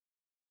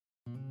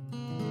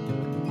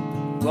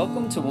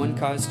Welcome to One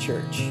Cause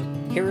Church.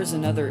 Here is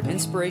another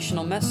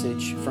inspirational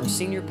message from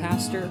Senior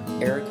Pastor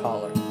Eric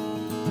Holler.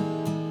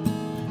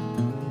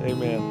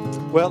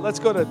 Amen. Well, let's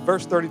go to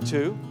verse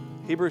 32.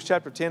 Hebrews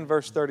chapter 10,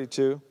 verse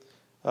 32.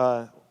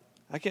 I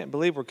can't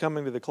believe we're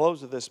coming to the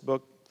close of this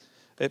book.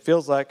 It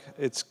feels like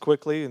it's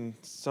quickly, and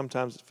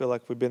sometimes it feels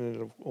like we've been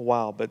in it a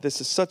while. But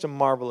this is such a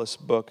marvelous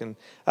book, and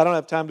I don't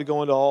have time to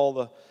go into all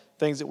the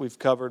things that we've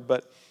covered,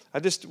 but I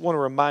just want to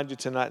remind you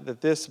tonight that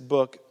this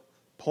book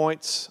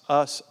points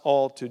us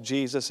all to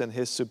Jesus and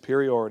His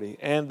superiority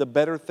and the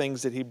better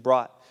things that He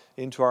brought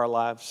into our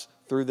lives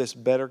through this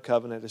better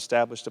covenant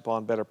established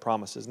upon better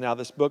promises. Now,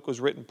 this book was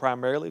written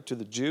primarily to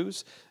the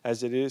Jews,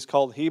 as it is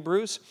called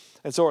Hebrews,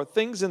 and so are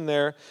things in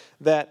there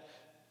that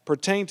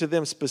pertain to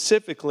them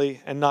specifically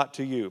and not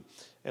to you.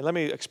 And let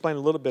me explain a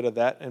little bit of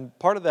that. And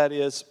part of that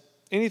is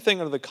anything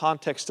under the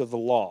context of the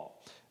law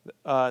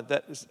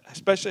that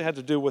especially had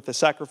to do with the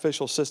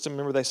sacrificial system.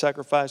 Remember, they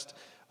sacrificed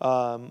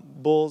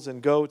bulls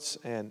and goats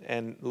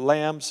and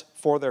lambs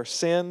for their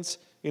sins.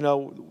 You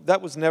know,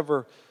 that was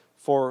never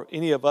for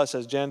any of us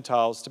as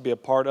Gentiles to be a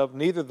part of,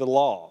 neither the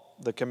law,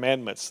 the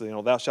commandments, you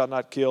know, thou shalt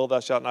not kill, thou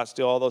shalt not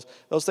steal, all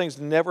those things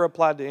never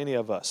applied to any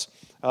of us.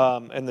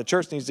 And the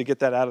church needs to get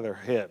that out of their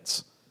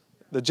heads.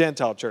 The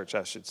Gentile church,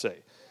 I should say.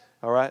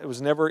 All right? It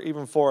was never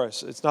even for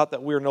us. It's not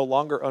that we are no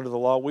longer under the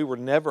law. We were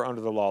never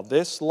under the law.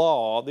 This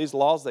law, these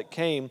laws that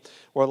came,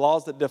 were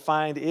laws that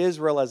defined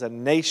Israel as a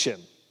nation.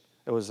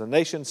 It was a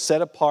nation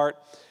set apart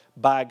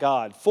by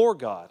God, for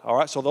God. All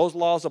right? So those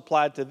laws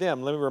applied to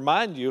them. Let me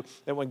remind you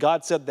that when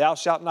God said, thou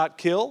shalt not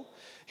kill,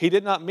 He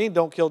did not mean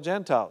don't kill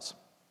Gentiles.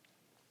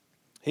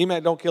 He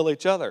meant don't kill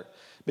each other.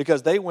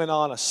 Because they went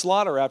on a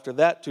slaughter after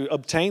that to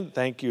obtain,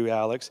 thank you,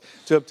 Alex,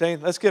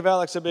 let's give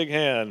Alex a big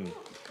hand.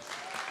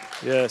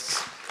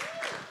 Yes.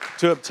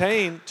 To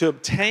obtain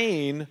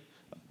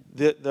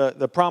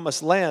the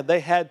promised land, they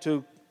had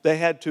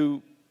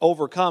to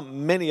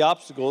overcome many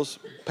obstacles,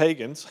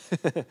 pagans,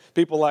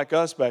 people like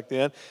us back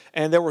then,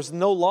 and there was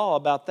no law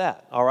about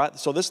that, all right?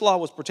 So this law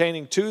was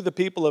pertaining to the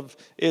people of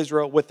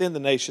Israel within the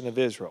nation of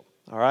Israel.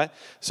 All right,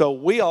 so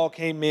we all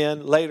came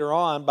in later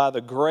on by the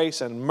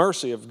grace and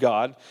mercy of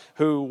God,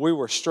 who we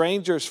were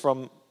strangers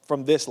from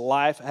this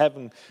life,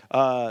 having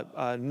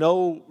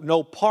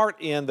no part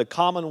in the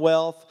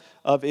commonwealth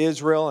of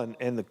Israel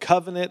and the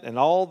covenant and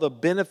all the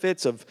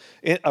benefits of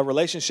a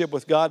relationship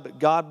with God. But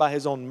God, by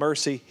His own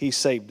mercy, He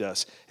saved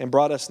us and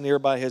brought us near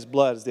by His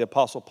blood, as the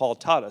Apostle Paul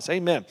taught us.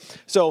 Amen.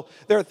 So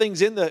there are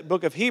things in the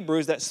book of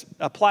Hebrews that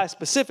apply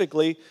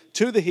specifically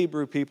to the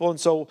Hebrew people. And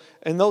so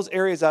in those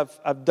areas,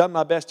 I've done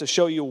my best to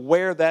show you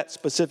where that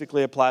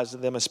specifically applies to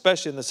them,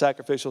 especially in the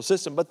sacrificial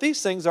system. But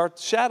these things are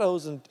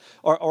shadows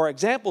or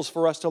examples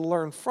for us to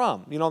learn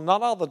from. You know,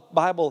 not all the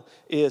Bible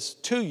is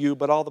to you,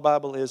 but all the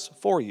Bible is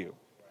for you.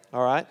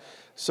 All right?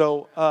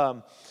 So,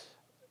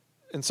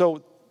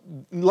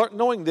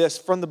 knowing this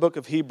from the book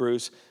of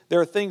Hebrews, there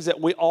are things that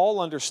we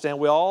all understand,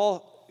 we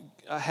all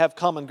have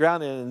common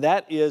ground in, and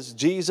that is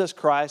Jesus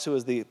Christ, who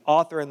is the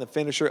author and the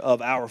finisher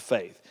of our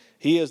faith.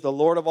 He is the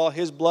Lord of all.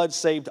 His blood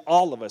saved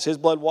all of us. His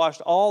blood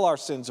washed all our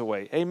sins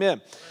away. Amen.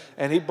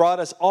 And He brought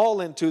us all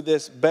into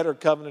this better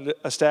covenant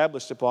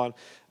established upon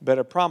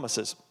better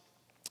promises.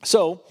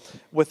 So,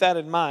 with that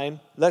in mind,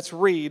 let's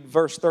read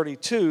verse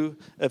 32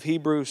 of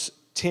Hebrews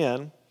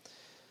 10.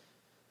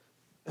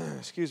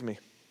 Excuse me.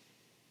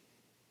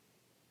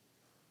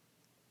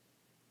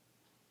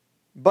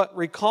 But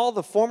recall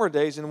the former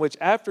days in which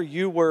after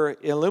you were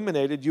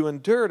illuminated, you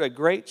endured a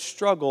great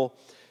struggle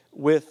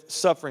with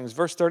sufferings.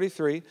 Verse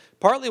 33,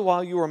 partly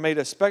while you were made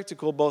a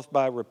spectacle both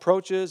by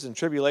reproaches and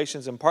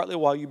tribulations, and partly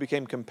while you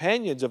became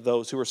companions of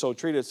those who were so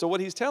treated. So what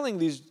he's telling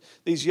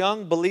these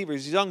young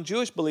believers, these young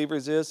Jewish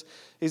believers is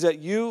that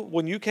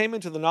when you came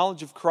into the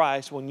knowledge of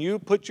Christ, when you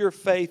put your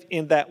faith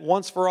in that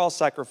once-for-all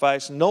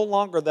sacrifice, no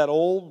longer that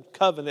old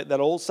covenant, that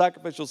old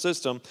sacrificial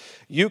system,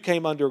 you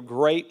came under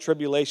great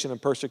tribulation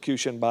and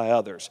persecution by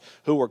others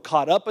who were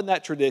caught up in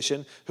that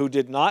tradition, who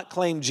did not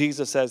claim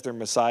Jesus as their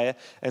Messiah,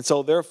 and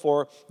so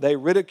therefore they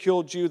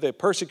ridiculed you, they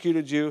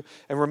persecuted you.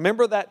 And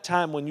remember that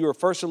time when you were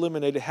first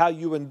illuminated, how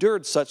you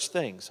endured such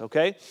things,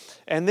 okay?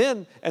 And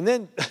then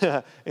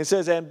it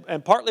says,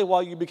 and partly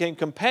while you became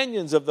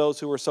companions of those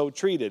who were so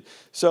treated.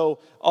 So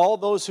all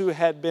those who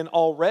had been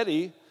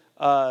already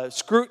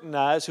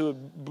scrutinized, who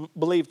had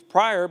believed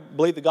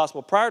the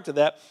gospel prior to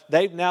that,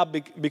 they've now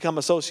become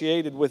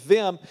associated with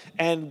them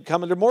and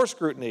come under more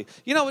scrutiny.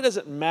 You know, it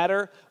doesn't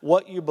matter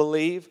what you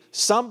believe.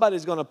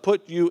 Somebody's going to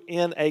put you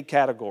in a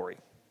category.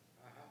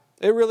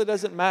 It really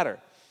doesn't matter.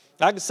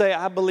 I can say,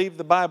 I believe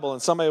the Bible, and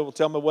somebody will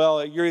tell me,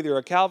 well, you're either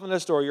a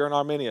Calvinist or you're an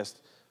Arminianist.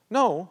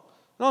 No,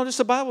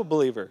 just a Bible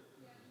believer.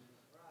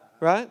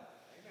 Right?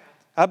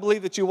 I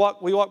believe that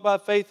we walk by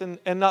faith and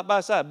not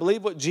by sight. I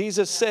believe what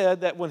Jesus said,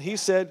 that when He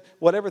said,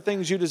 whatever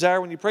things you desire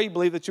when you pray, you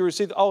believe that you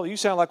receive. Oh, you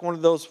sound like one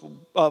of those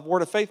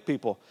word of faith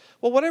people.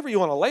 Well, whatever you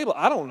want to label,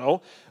 I don't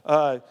know.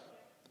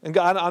 And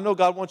God, I know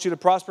God wants you to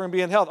prosper and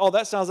be in health. Oh,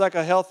 that sounds like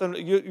a health, and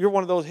you're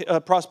one of those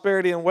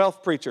prosperity and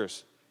wealth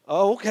preachers.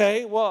 Oh,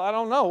 okay, well, I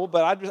don't know,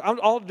 but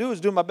all I do is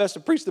do my best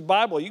to preach the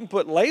Bible. You can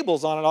put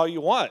labels on it all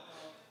you want,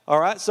 all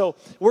right? So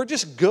we're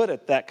just good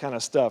at that kind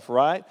of stuff,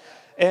 right?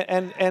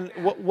 And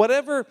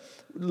whatever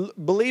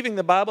believing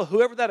the Bible,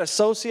 whoever that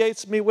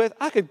associates me with,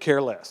 I could care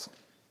less.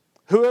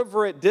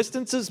 Whoever it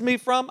distances me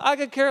from, I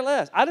could care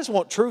less. I just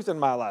want truth in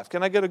my life.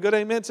 Can I get a good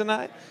amen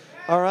tonight?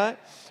 All right?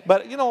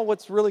 But you know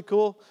what's really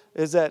cool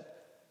is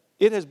that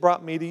it has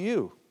brought me to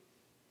you.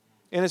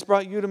 And it's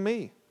brought you to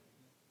me.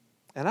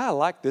 And I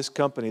like this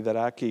company that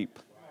I keep.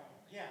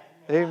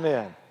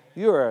 Amen.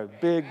 You are a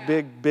big,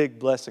 big, big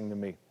blessing to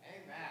me.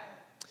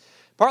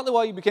 Partly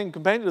why you became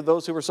companion to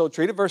those who were so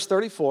treated. Verse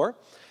 34,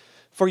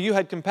 for you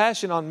had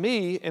compassion on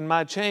me in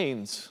my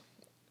chains,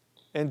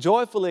 and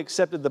joyfully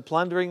accepted the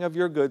plundering of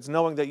your goods,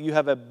 knowing that you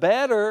have a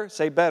better,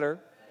 say better,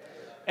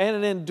 and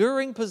an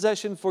enduring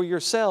possession for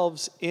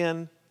yourselves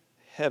in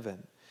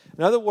heaven.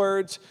 In other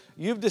words,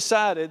 you've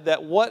decided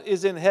that what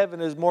is in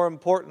heaven is more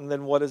important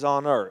than what is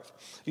on earth.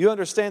 You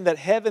understand that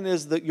heaven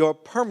is your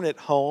permanent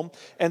home,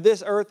 and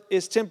this earth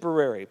is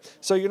temporary.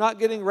 So you're not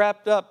getting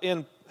wrapped up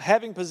in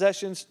having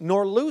possessions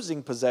nor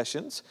losing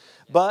possessions,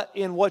 but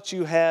in what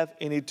you have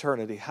in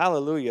eternity.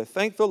 Hallelujah.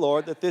 Thank the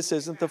Lord that this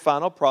isn't the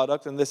final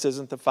product and this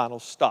isn't the final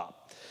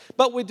stop.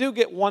 But we do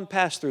get one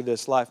pass through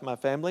this life, my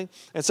family.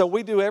 And so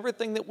we do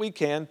everything that we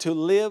can to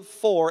live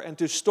for and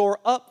to store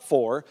up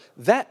for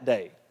that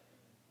day.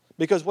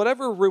 Because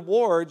whatever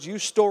rewards you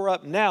store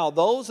up now,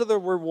 those are the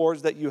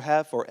rewards that you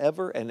have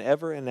forever and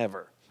ever and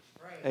ever.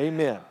 Right.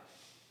 Amen.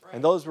 Right.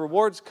 And those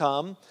rewards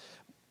come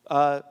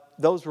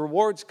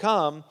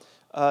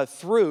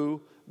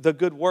through the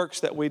good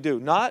works that we do.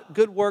 Not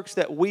good works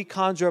that we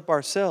conjure up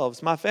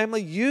ourselves. My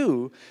family,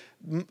 you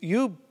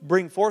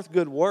bring forth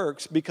good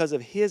works because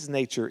of His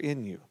nature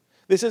in you.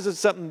 This isn't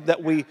something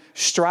that we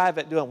strive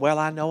at doing. Well,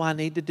 I know I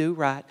need to do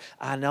right.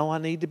 I know I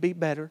need to be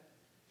better.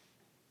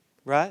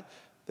 Right?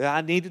 That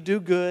I need to do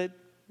good.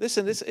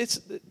 Listen,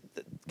 it's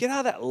get out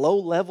of that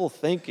low-level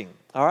thinking,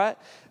 all right?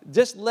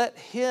 Just let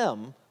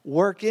Him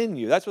work in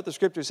you. That's what the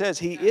Scripture says.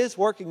 He is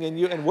working in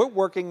you, and we're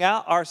working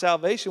out our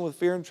salvation with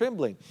fear and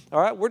trembling,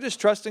 all right? We're just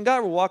trusting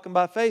God. We're walking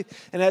by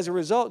faith, and as a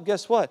result,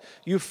 guess what?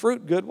 You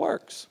fruit good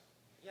works.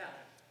 Yeah.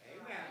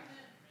 Amen.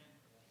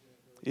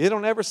 You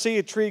don't ever see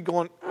a tree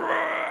going,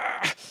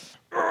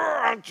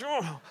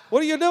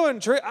 what are you doing,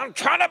 tree? I'm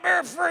trying to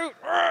bear fruit.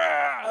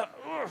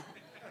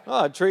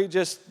 Oh, a tree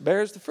just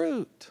bears the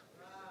fruit.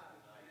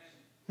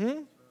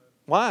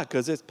 Why?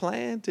 Because it's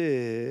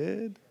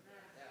planted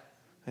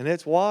and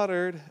it's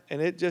watered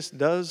and it just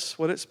does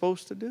what it's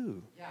supposed to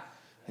do.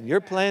 And you're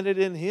planted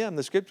in Him.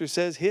 The Scripture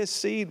says His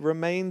seed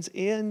remains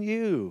in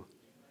you.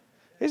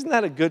 Isn't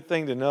that a good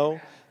thing to know,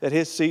 that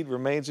His seed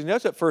remains in you?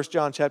 That's what 1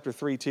 John chapter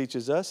 3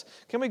 teaches us.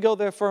 Can we go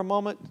there for a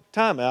moment?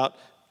 Time out.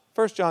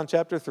 1 John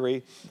chapter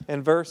 3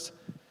 and verse...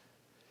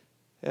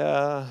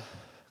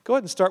 Go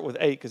ahead and start with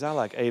 8, because I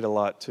like 8 a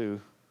lot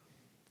too.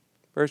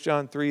 1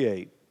 John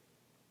 3:8.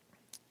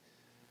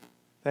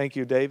 Thank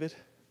you, David.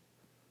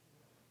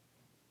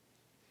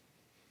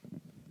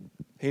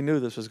 He knew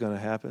this was going to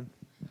happen.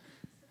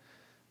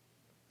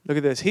 Look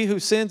at this. He who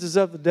sins is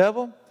of the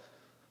devil,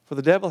 for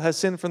the devil has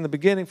sinned from the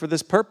beginning. For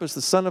this purpose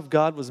the Son of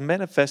God was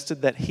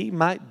manifested, that He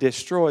might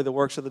destroy the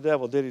works of the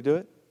devil. Did He do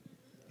it?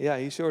 Yeah,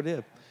 He sure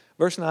did.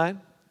 Verse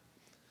 9.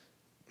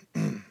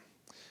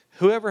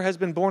 Whoever has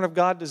been born of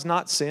God does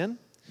not sin,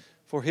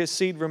 for his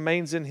seed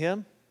remains in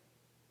him,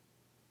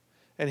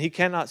 and he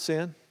cannot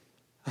sin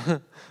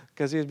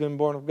because he has been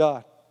born of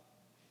God.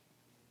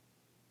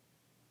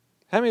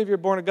 How many of you are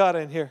born of God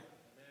in here?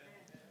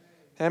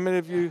 How many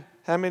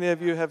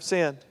of you have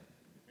sinned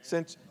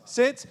since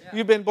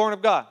you've been born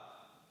of God?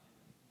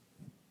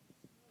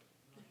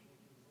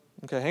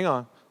 Okay, hang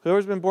on.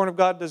 Whoever's been born of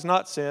God does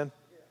not sin.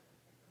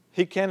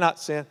 He cannot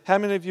sin. How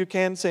many of you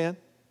can sin?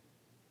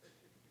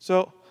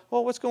 So,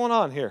 well, what's going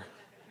on here?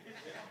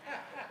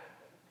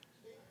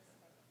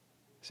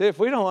 See, if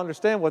we don't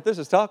understand what this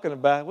is talking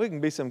about, we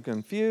can be some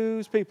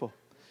confused people.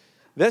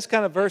 This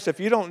kind of verse, if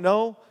you don't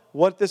know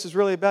what this is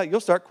really about, you'll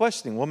start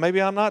questioning. Well,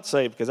 maybe I'm not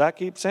saved because I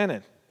keep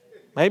sinning.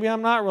 Maybe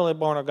I'm not really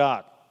born of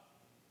God.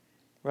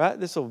 Right?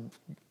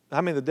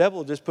 The devil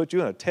will just put you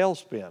in a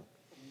tailspin.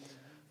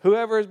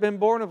 Whoever has been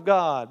born of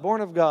God,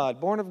 born of God,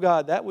 born of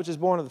God, that which is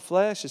born of the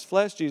flesh is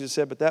flesh, Jesus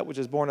said, but that which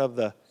is born of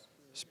the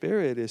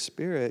Spirit is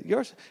spirit.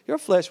 Your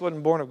flesh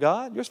wasn't born of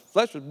God. Your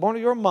flesh was born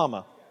of your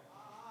mama.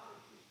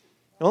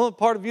 The only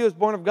part of you that's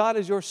born of God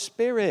is your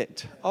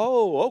spirit.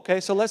 Oh, okay,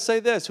 so let's say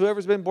this.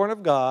 Whoever's been born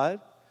of God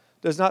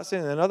does not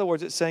sin. In other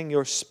words, it's saying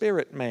your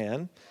spirit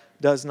man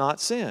does not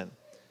sin.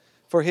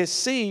 For his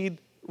seed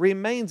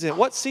remains in.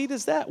 What seed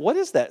is that? What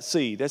is that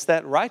seed? It's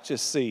that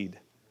righteous seed.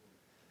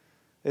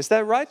 It's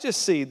that righteous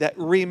seed that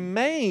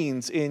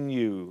remains in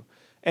you.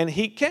 And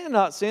he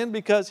cannot sin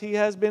because he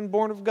has been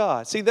born of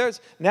God. See,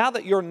 now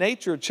that your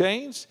nature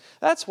changed,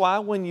 that's why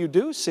when you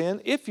do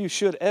sin, if you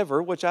should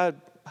ever, which I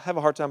have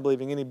a hard time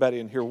believing anybody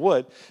in here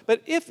would,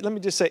 but let me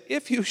just say,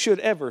 if you should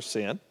ever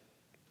sin,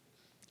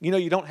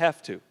 you don't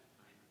have to. Amen.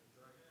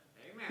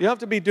 You don't have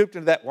to be duped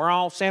into that, we're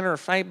all sinners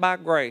saved by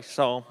grace,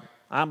 so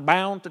I'm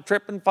bound to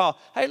trip and fall.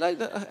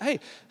 Hey,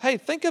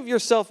 think of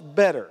yourself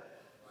better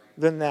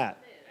than that.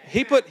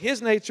 He put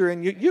his nature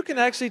in you. You can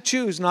actually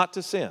choose not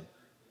to sin.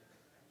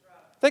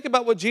 Think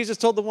about what Jesus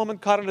told the woman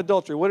caught in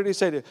adultery. What did he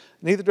say to her?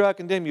 Neither do I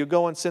condemn you.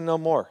 Go and sin no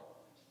more.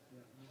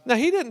 Now,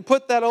 he didn't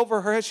put that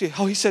over her head.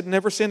 He said,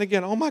 never sin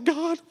again. Oh, my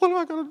God, what am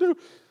I going to do?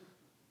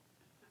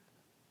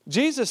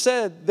 Jesus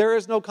said there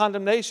is no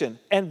condemnation.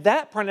 And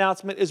that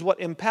pronouncement is what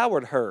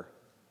empowered her.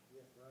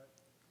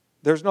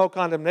 There's no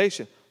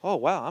condemnation. Oh,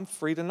 wow, I'm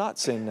free to not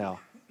sin now.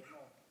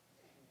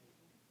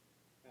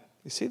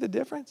 You see the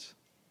difference?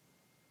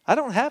 I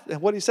don't have to.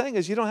 What he's saying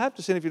is you don't have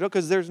to sin if you don't,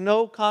 because there's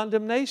no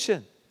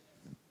condemnation.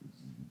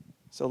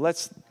 So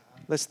let's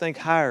think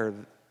higher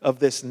of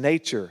this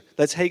nature.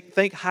 Let's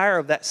think higher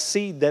of that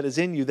seed that is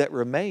in you that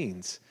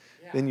remains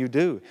than you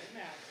do.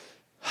 Amen.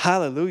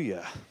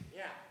 Hallelujah.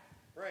 Yeah.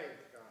 Praise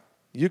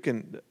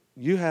God.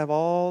 You have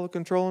all the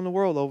control in the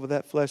world over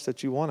that flesh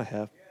that you want to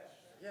have.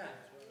 Yes.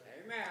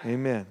 Amen.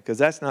 Amen. Because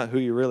that's not who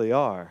you really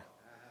are.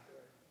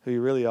 Who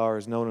you really are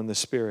is known in the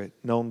Spirit,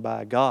 known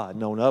by God,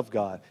 known of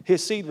God.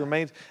 His seed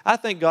remains. I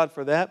thank God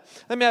for that.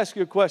 Let me ask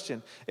you a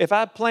question. If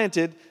I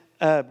planted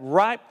a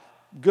ripe,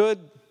 good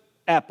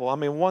apple,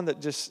 one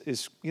that just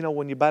is,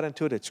 when you bite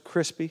into it, it's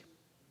crispy.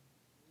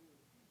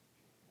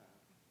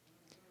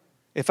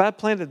 If I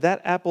planted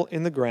that apple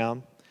in the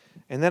ground,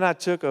 and then I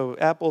took an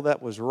apple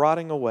that was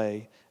rotting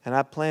away, and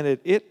I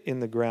planted it in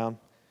the ground,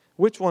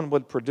 which one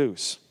would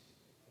produce?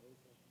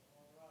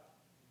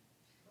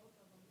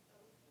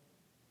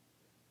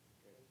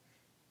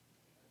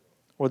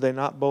 Would they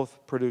not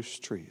both produce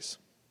trees?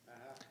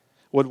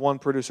 Would one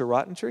produce a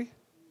rotten tree?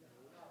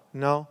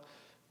 No,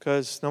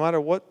 because no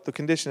matter what the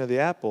condition of the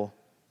apple,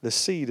 the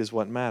seed is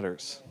what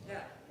matters.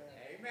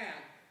 Amen.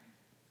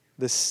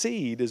 The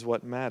seed is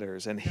what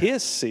matters, and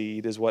his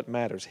seed is what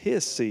matters.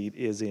 His seed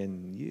is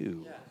in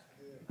you.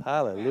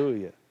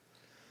 Hallelujah.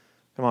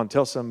 Come on,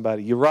 tell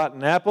somebody, you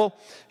rotten apple,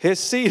 his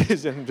seed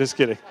is in. Just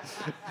kidding.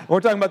 We're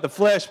talking about the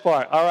flesh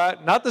part, all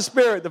right? Not the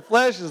spirit. The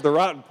flesh is the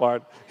rotten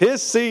part.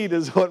 His seed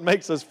is what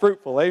makes us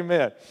fruitful.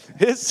 Amen.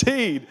 His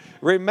seed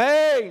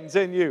remains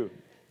in you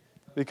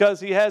because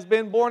he has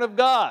been born of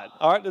God.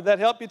 All right, did that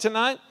help you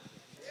tonight?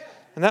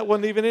 And that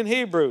wasn't even in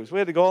Hebrews. We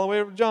had to go all the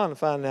way over to John to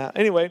find out.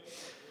 Anyway,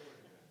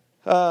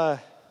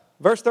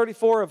 verse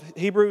 34 of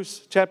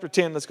Hebrews chapter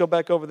 10. Let's go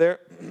back over there.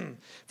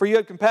 For you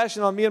had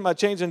compassion on me and my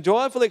chains, and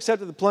joyfully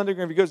accepted the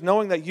plundering of your goods,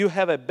 knowing that you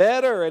have a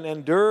better and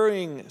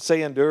enduring,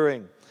 say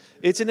enduring.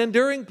 It's an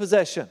enduring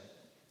possession.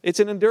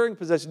 It's an enduring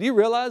possession. Do you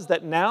realize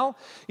that now,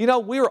 we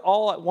were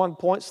all at one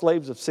point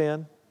slaves of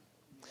sin.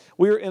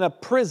 We were in a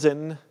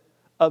prison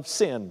of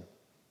sin,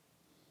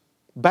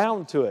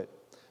 bound to it.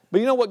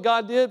 But you know what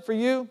God did for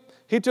you?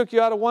 He took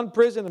you out of one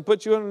prison and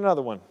put you in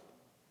another one.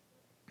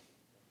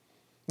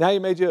 Now he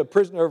made you a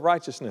prisoner of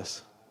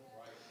righteousness.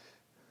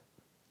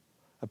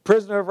 A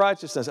prisoner of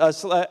righteousness.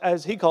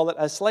 As he called it,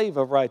 a slave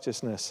of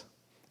righteousness.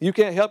 You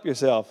can't help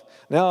yourself.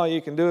 Now all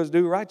you can do is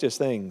do righteous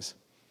things.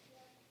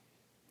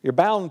 You're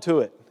bound to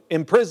it.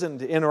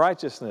 Imprisoned in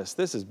righteousness.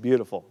 This is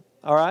beautiful.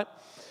 All right?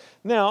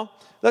 Now,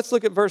 let's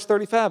look at verse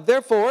 35.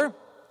 Therefore,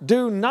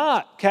 do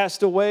not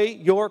cast away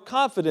your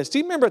confidence. Do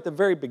you remember at the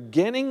very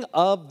beginning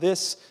of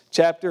this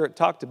chapter, it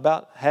talked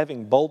about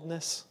having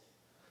boldness?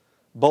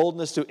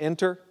 Boldness to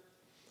enter.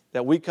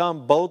 That we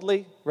come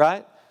boldly,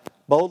 right?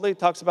 Boldly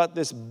talks about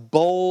this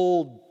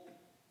bold,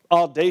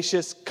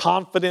 audacious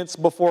confidence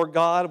before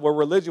God, where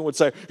religion would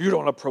say, you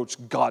don't approach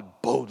God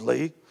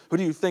boldly. Who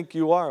do you think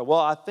you are? Well,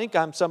 I think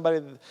I'm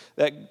somebody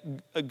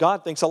that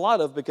God thinks a lot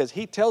of because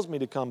he tells me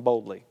to come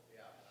boldly.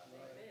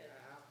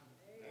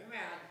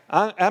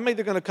 I'm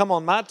either going to come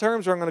on my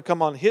terms or I'm going to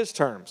come on his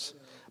terms.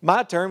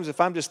 My terms, if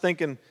I'm just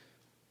thinking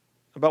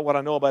about what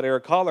I know about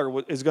Eric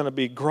Holler, is going to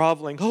be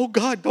groveling. Oh,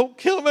 God, don't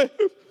kill me.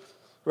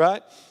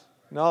 Right?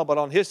 No, but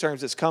on his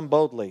terms, it's come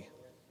boldly.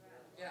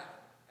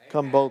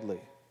 Come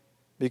boldly.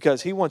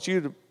 Because he wants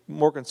you to be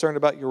more concerned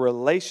about your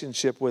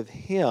relationship with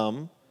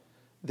him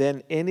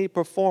than any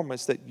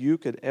performance that you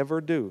could ever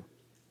do.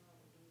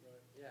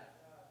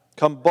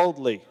 Come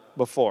boldly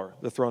before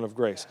the throne of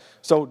grace.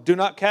 So do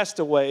not cast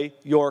away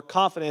your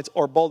confidence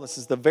or boldness.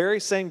 It's the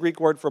very same Greek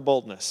word for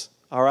boldness.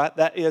 All right?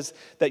 That is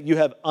that you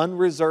have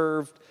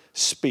unreserved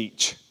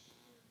speech.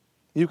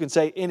 You can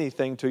say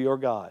anything to your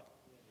God.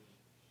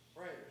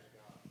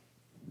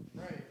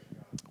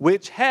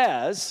 Which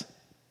has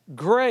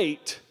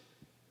great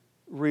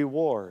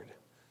reward.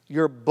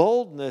 Your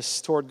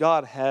boldness toward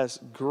God has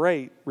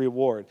great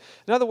reward.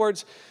 In other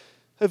words,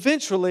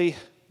 eventually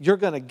you're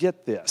going to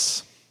get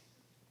this.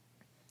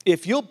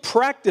 If you'll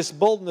practice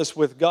boldness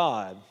with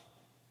God,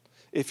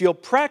 if you'll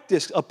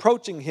practice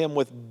approaching him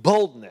with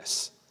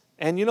boldness,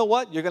 and you know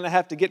what? You're going to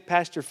have to get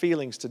past your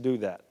feelings to do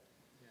that.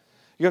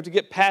 You have to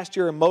get past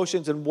your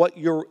emotions and what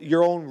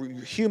your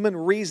own human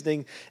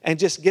reasoning and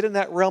just get in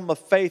that realm of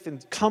faith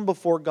and come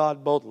before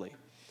God boldly.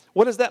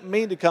 What does that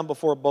mean to come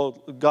before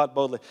God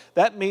boldly?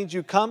 That means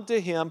you come to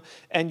him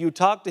and you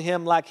talk to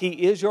him like he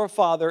is your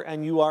father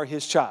and you are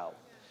his child.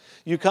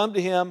 You come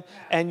to him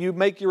and you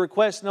make your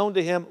request known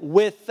to him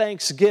with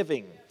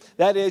thanksgiving.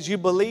 That is, you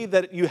believe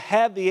that you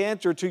have the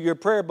answer to your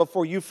prayer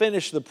before you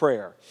finish the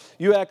prayer.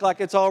 You act like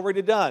it's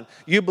already done.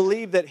 You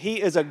believe that He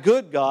is a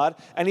good God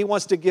and He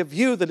wants to give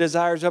you the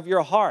desires of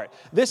your heart.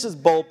 This is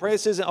bold prayer.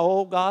 This isn't,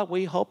 oh God,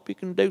 we hope you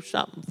can do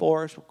something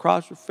for us. We'll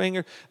cross your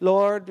finger.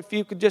 Lord, if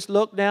you could just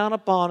look down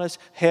upon us,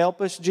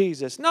 help us,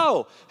 Jesus.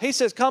 No, He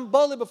says, come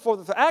boldly before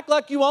the throne. Act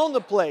like you own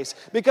the place,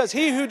 because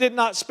He who did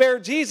not spare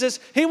Jesus,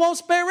 He won't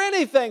spare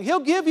anything.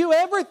 He'll give you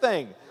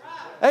everything.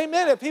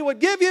 Amen. If He would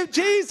give you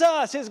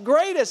Jesus, His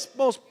greatest,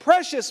 most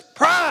precious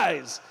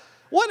prize,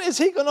 what is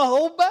He going to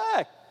hold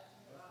back?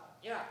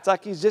 It's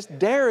like He's just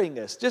daring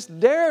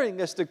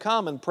us to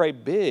come and pray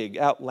big,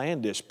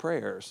 outlandish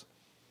prayers.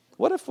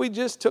 What if we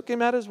just took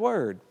Him at His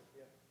word?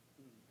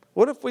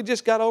 What if we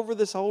just got over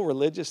this whole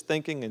religious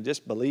thinking and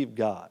just believed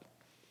God?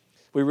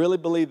 We really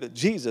believe that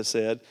Jesus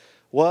said,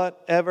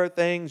 whatever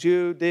things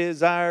you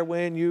desire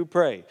when you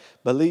pray,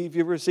 believe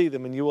you receive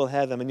them and you will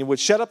have them. And you would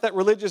shut up that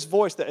religious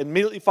voice that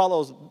immediately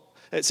follows.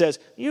 It says,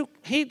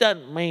 He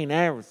doesn't mean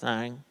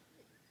everything.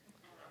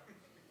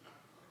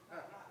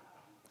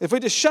 If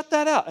we just shut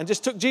that out and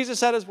just took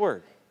Jesus at His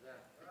word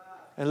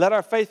and let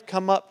our faith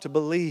come up to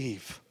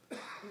believe.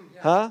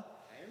 Huh?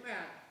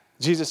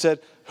 Jesus said,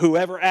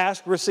 whoever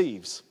asks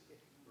receives.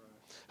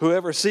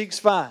 Whoever seeks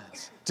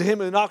finds. To him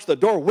who knocks, the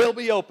door will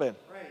be open.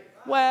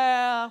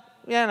 Well,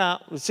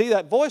 see,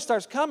 that voice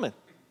starts coming.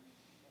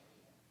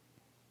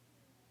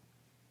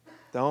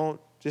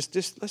 Let's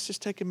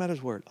just take Him at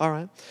His word. All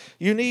right.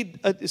 You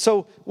need,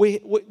 so we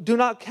do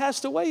not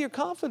cast away your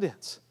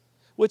confidence,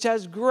 which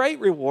has great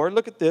reward.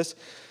 Look at this.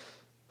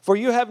 For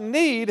you have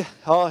need,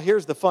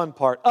 here's the fun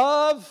part,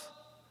 of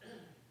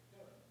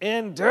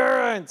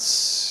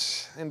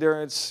endurance.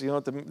 Endurance, you know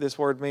what this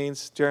word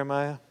means,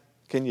 Jeremiah?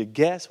 Can you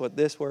guess what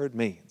this word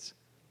means?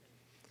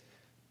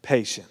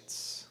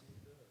 Patience.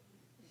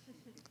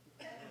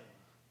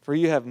 For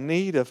you have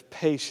need of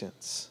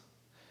patience,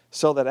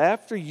 so that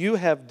after you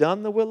have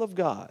done the will of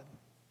God,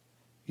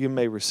 you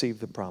may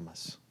receive the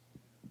promise.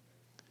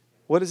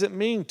 What does it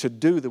mean to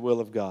do the will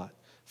of God?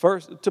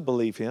 First, to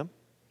believe Him.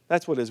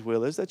 That's what His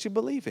will is, that you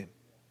believe Him.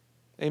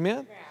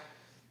 Amen?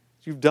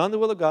 You've done the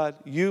will of God,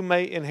 you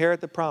may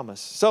inherit the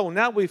promise. So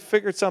now we've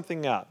figured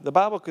something out. The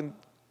Bible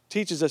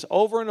teaches us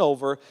over and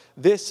over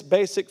this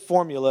basic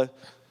formula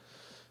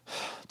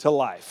to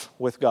life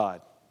with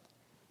God.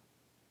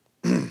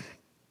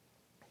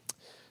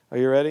 Are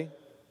you ready?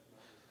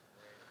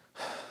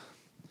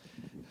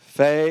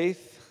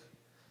 Faith,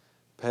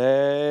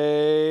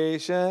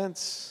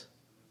 patience,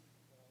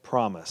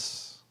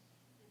 promise.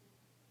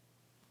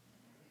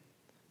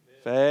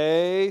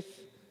 Faith,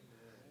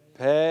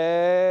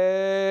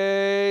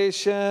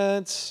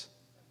 patience,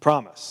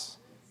 promise.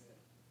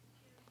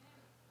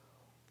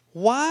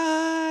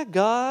 Why,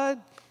 God,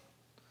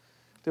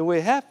 do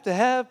we have to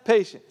have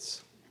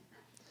patience?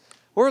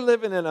 We're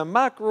living in a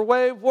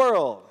microwave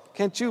world.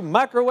 Can't you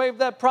microwave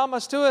that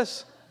promise to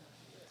us?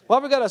 Why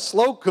have we got to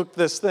slow cook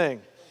this thing?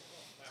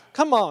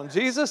 Come on,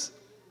 Jesus.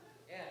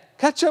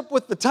 Catch up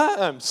with the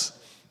times.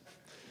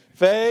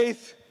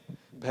 Faith,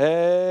 patience.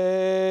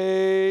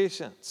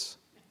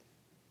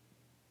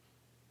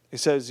 He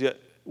says,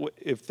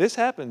 if this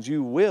happens,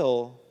 you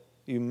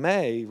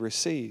may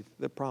receive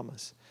the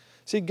promise.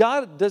 See,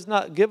 God does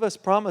not give us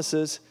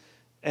promises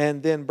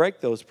and then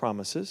break those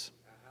promises.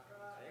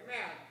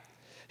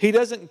 He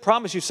doesn't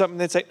promise you something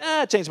and then say,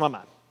 I changed my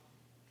mind.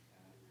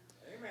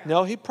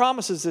 No, He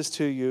promises this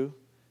to you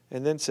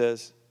and then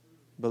says,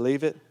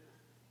 believe it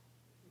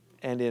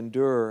and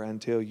endure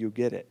until you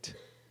get it.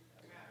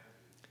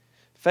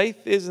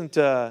 Faith isn't,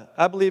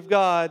 I believe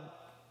God.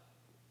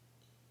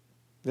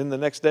 Then the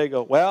next day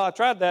go, well, I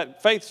tried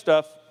that faith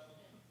stuff.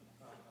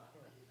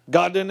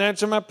 God didn't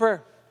answer my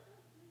prayer.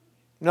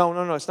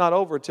 No. It's not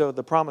over till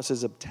the promise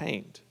is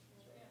obtained.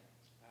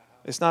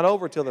 It's not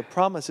over till the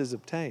promise is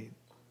obtained.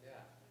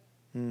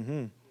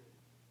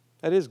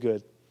 That is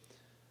good.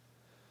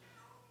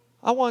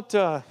 I'm going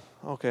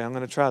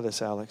to try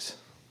this, Alex.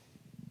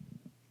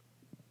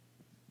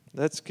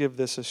 Let's give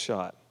this a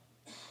shot.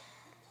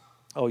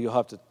 Oh, you'll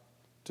have to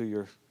do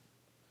your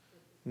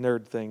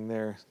nerd thing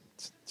there.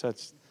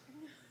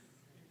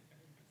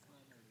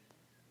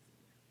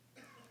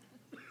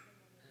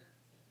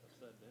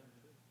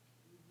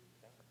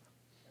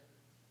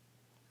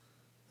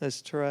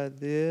 Let's try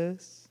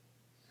this.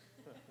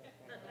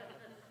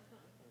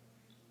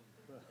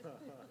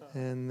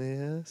 And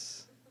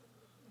this.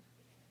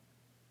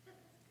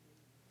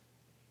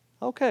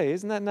 Okay,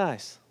 isn't that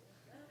nice?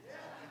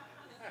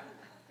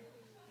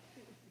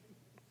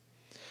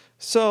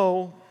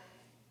 So,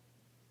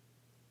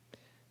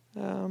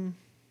 does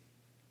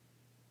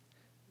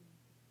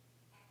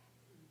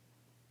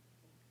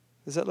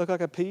that look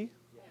like a P?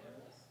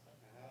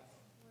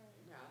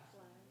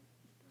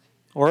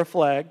 Or a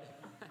flag?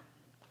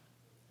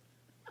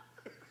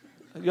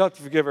 You'll have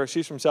to forgive her.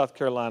 She's from South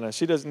Carolina.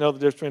 She doesn't know the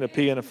difference between a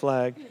P and a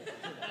flag.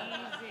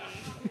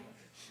 How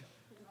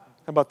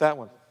about that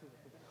one?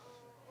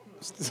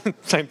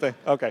 Same thing.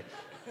 Okay.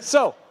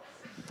 So,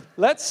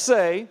 let's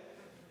say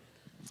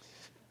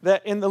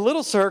that in the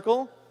little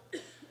circle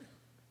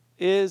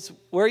is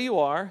where you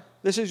are.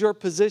 This is your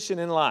position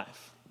in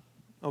life.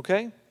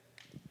 Okay?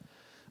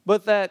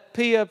 But that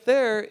P up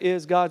there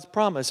is God's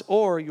promise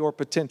or your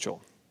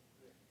potential.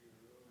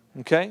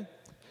 Okay?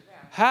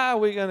 How are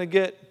we going to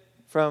get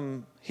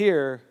from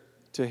here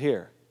to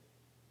here?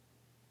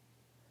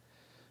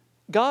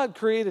 God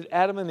created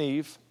Adam and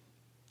Eve,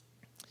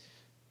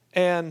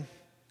 and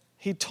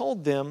He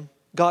told them,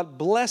 God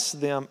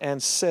blessed them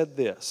and said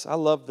this. I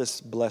love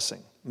this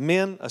blessing.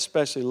 Men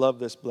especially love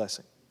this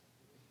blessing.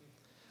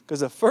 Because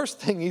the first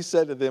thing He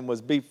said to them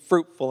was, be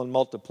fruitful and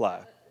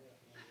multiply.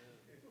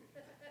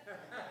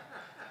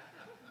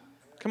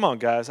 Come on,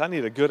 guys. I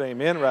need a good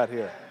amen right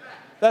here.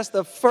 That's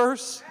the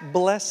first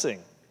blessing.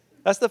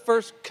 That's the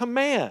first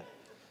command.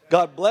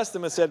 God blessed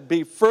them and said,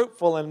 be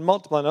fruitful and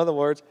multiply. In other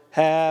words,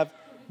 have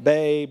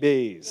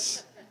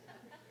babies.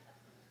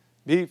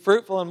 Be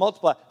fruitful and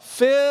multiply.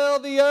 Fill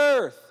the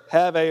earth.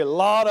 Have a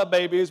lot of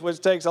babies, which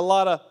takes a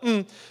lot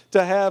of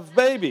to have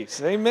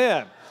babies.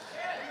 Amen.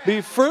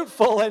 Be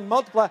fruitful and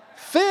multiply.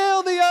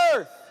 Fill the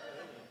earth.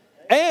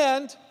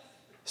 And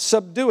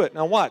subdue it.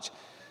 Now watch.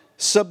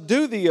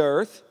 Subdue the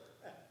earth.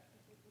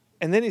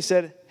 And then He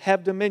said,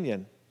 have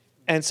dominion.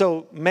 And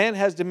so man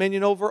has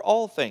dominion over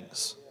all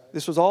things.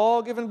 This was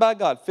all given by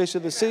God. Fish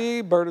of the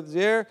sea, bird of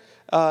the air,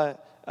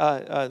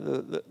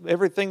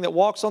 everything that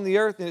walks on the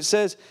earth. And it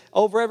says,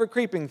 over every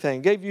creeping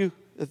thing. Gave you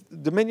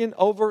dominion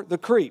over the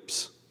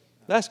creeps.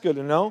 That's good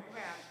to know.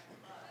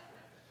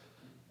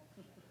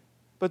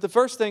 But the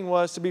first thing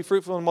was to be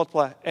fruitful and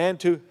multiply and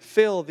to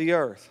fill the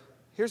earth.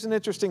 Here's an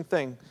interesting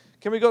thing.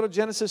 Can we go to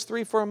Genesis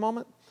 3 for a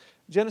moment?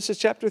 Genesis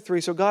chapter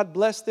 3. So God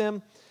blessed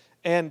them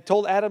and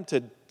told Adam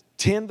to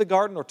tend the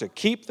garden or to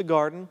keep the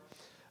garden.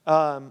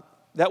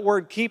 That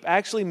word keep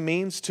actually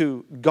means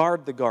to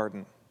guard the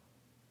garden.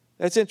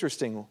 That's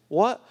interesting.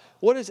 What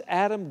is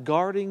Adam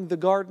guarding the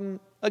garden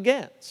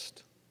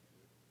against?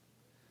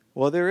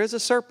 Well, there is a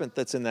serpent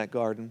that's in that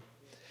garden.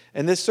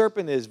 And this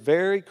serpent is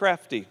very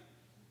crafty.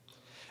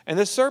 And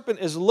this serpent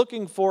is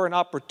looking for an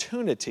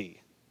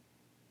opportunity.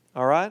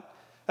 All right?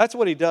 That's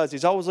what he does.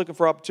 He's always looking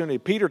for opportunity.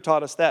 Peter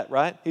taught us that,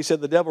 right? He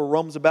said the devil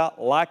roams about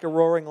like a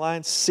roaring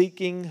lion,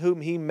 seeking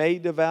whom he may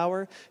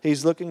devour.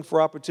 He's looking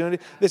for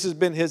opportunity. This has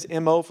been his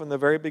MO from the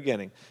very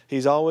beginning.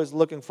 He's always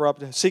looking for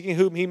opportunity, seeking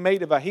whom he may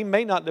devour. He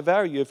may not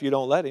devour you if you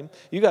don't let him.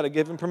 You got to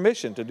give him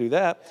permission to do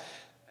that.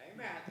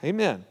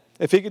 Amen.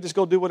 If he could just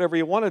go do whatever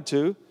he wanted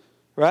to,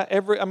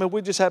 right?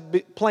 We just have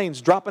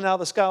planes dropping out of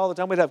the sky all the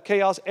time. We'd have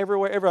chaos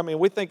everywhere.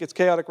 We think it's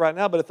chaotic right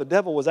now, but if the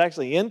devil was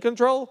actually in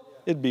control,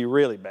 it'd be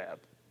really bad.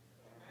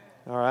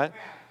 All right?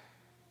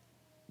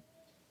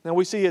 Now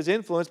we see his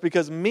influence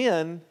because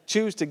men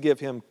choose to give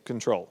him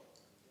control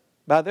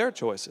by their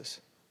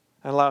choices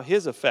and allow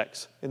his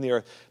effects in the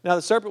earth. Now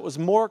the serpent was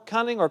more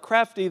cunning or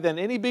crafty than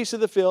any beast of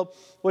the field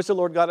which the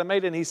Lord God had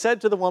made. And he said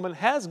to the woman,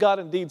 has God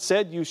indeed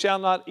said, you shall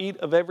not eat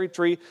of every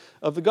tree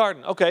of the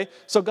garden? Okay,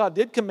 so God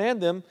did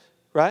command them,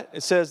 right?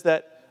 It says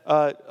that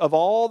of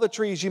all the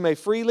trees you may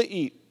freely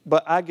eat,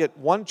 but I get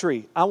one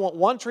tree. I want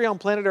one tree on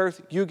planet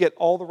Earth. You get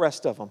all the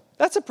rest of them.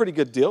 That's a pretty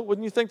good deal.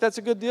 Wouldn't you think that's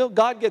a good deal?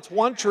 God gets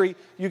one tree.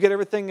 You get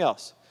everything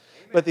else.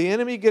 But the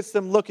enemy gets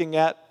them looking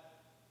at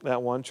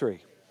that one tree.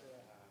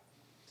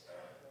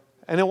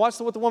 And then watch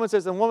what the woman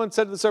says. The woman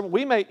said to the serpent,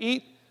 we may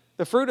eat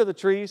the fruit of the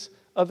trees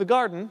of the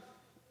garden,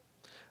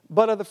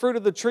 but of the fruit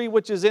of the tree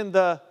which is in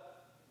the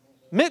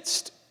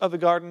midst of the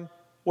garden.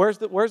 Where's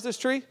this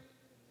tree?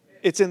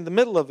 It's in the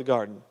middle of the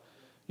garden.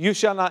 You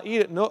shall not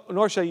eat it,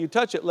 nor shall you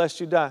touch it, lest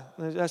you die.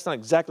 That's not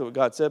exactly what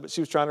God said, but she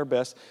was trying her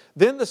best.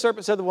 Then the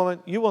serpent said to the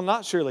woman, you will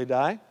not surely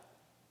die.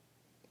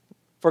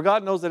 For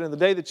God knows that in the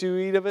day that you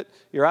eat of it,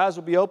 your eyes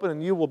will be open,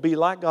 and you will be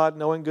like God,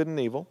 knowing good and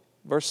evil.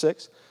 Verse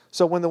 6.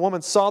 So when the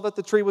woman saw that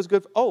the tree was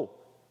good,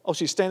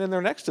 she's standing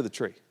there next to the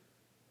tree.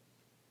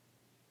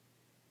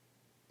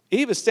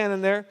 Eve is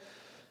standing there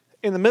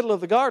in the middle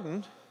of the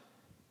garden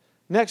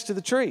next to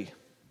the tree.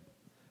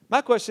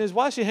 My question is,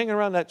 why is she hanging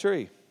around that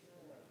tree?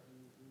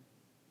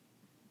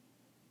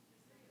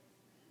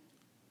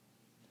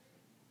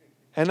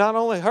 And not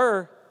only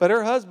her, but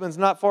her husband's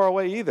not far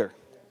away either.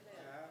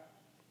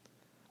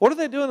 What are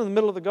they doing in the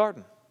middle of the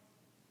garden?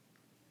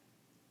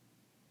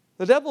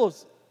 The devil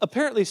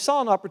apparently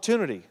saw an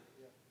opportunity.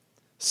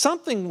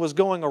 Something was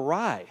going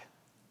awry.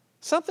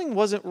 Something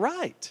wasn't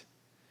right.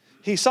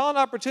 He saw an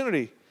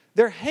opportunity.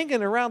 They're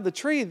hanging around the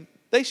tree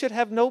they should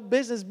have no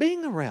business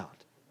being around.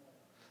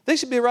 They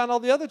should be around all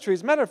the other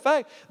trees. Matter of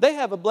fact, they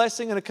have a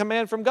blessing and a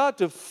command from God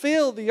to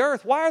fill the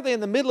earth. Why are they in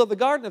the middle of the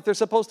garden if they're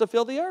supposed to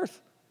fill the earth?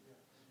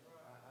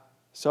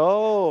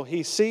 So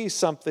he sees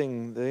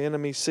something. The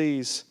enemy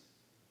sees,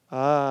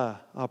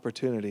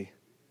 opportunity.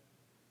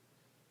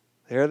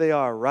 There they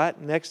are, right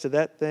next to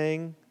that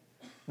thing.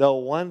 The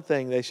one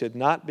thing they should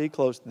not be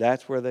close,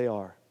 that's where they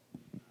are.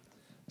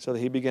 So that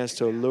he begins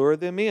to lure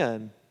them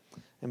in.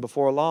 And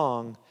before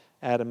long,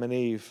 Adam and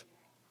Eve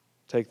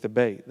take the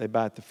bait. They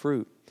bite the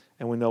fruit.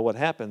 And we know what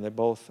happened. They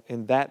both,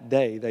 in that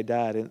day, they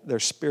died. And their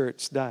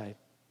spirits died.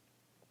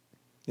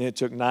 And it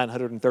took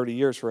 930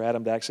 years for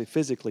Adam to actually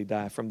physically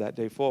die from that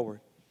day forward.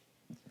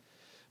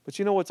 But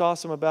you know what's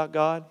awesome about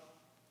God?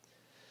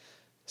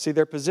 See,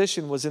 their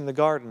position was in the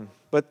garden,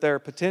 but their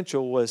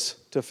potential was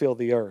to fill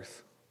the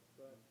earth.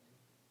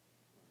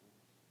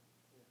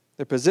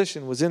 Their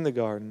position was in the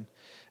garden.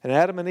 And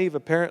Adam and Eve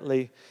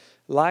apparently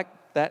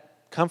liked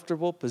that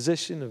comfortable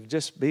position of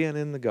just being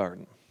in the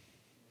garden.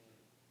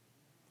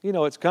 You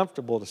know, it's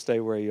comfortable to stay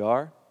where you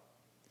are.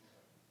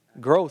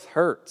 Growth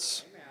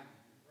hurts.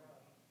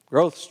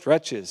 Growth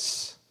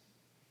stretches.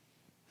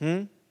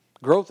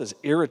 Growth is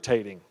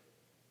irritating.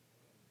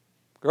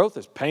 Growth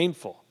is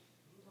painful.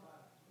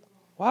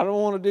 Well, I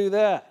don't want to do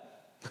that.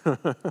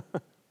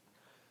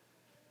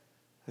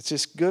 It's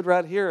just good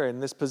right here in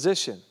this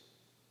position.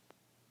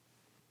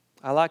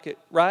 I like it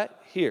right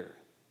here.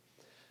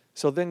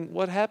 So then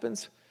what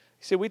happens?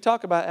 You see, we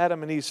talk about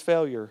Adam and Eve's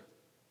failure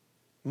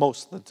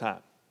most of the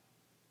time.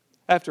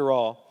 After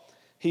all,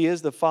 he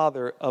is the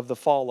father of the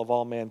fall of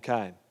all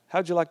mankind.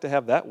 How'd you like to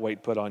have that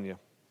weight put on you?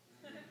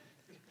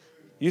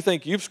 You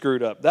think you've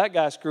screwed up. That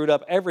guy screwed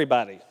up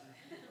everybody.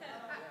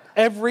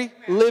 Every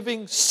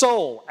living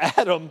soul,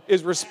 Adam,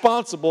 is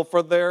responsible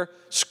for their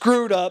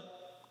screwed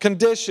up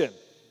condition.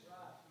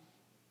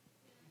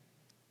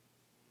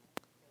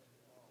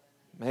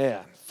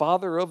 Man,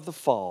 father of the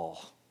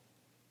fall.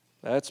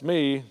 That's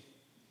me.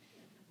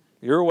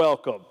 You're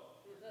welcome.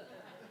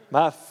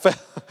 My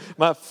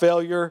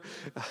failure.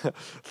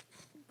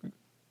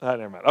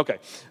 Never mind. Okay.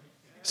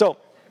 So,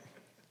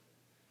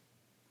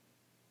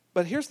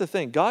 but here's the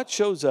thing. God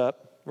shows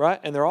up, right?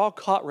 And they're all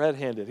caught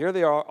red-handed. Here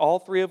they are, all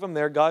three of them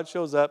there. God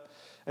shows up.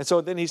 And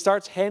so then he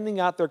starts handing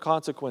out their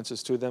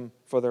consequences to them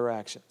for their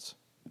actions.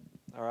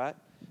 All right?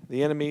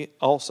 The enemy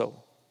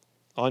also,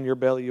 on your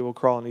belly you will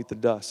crawl and eat the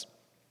dust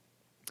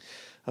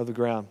of the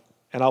ground.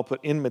 And I'll put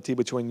enmity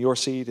between your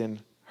seed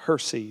and her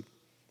seed.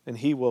 And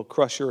he will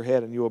crush your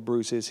head and you will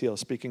bruise his heel.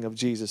 Speaking of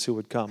Jesus who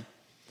would come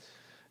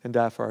and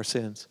die for our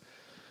sins.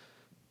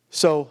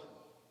 So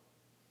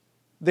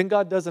then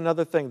God does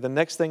another thing. The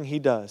next thing he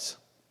does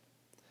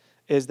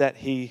is that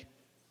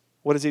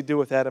what does he do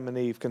with Adam and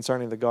Eve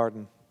concerning the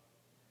garden?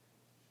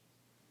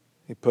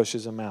 He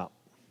pushes them out.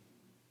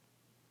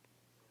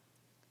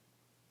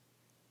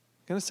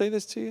 Can I say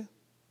this to you?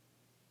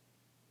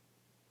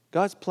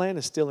 God's plan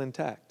is still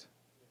intact.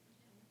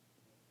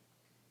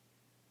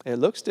 It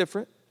looks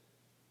different,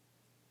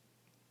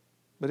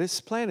 but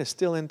his plan is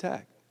still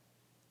intact.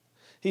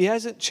 He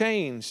hasn't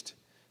changed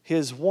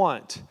his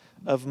want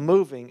of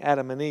moving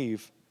Adam and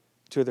Eve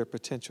to their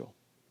potential.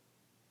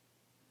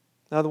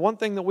 Now, the one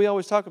thing that we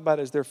always talk about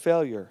is their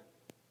failure.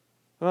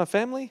 My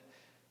family,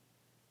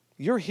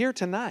 you're here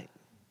tonight.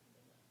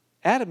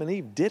 Adam and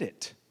Eve did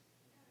it.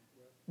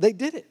 They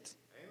did it.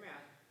 Amen.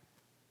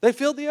 They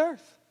filled the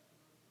earth.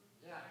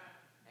 Yeah.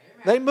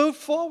 They moved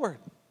forward.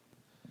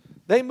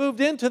 They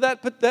moved into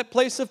that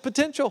place of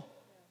potential.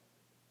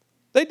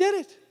 They did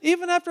it.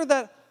 Even after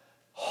that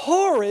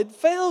horrid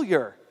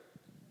failure,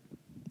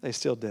 they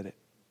still did it.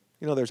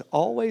 You know, there's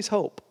always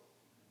hope.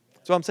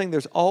 So I'm saying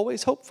there's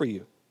always hope for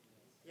you.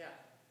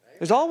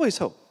 There's always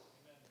hope.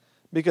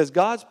 Because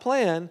God's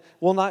plan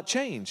will not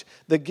change.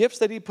 The gifts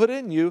that he put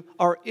in you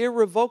are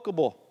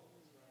irrevocable.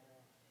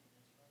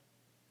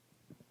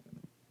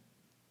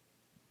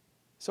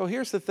 So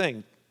here's the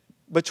thing.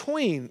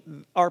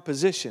 Between our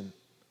position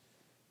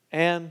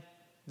and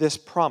this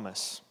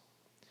promise,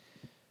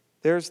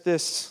 there's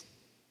this...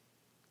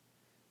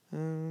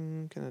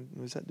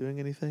 is that doing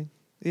anything?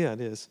 Yeah,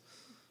 it is.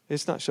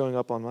 It's not showing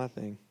up on my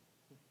thing.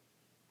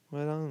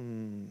 Well,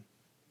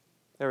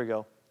 there we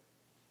go.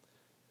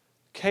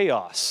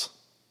 Chaos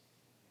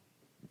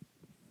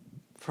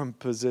from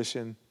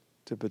position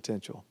to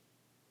potential.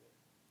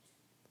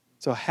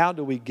 So how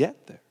do we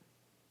get there?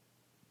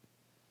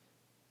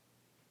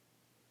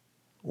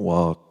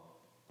 Walk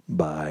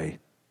by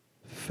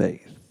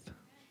faith.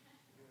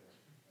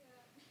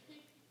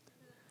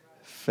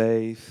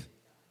 Faith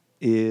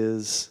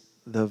is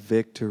the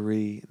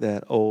victory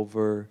that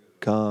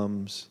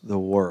overcomes the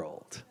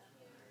world.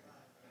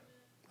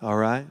 All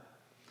right?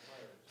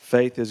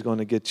 Faith is going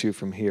to get you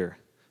from here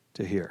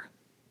to here.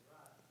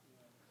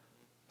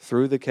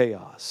 Through the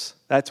chaos.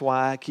 That's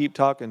why I keep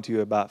talking to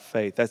you about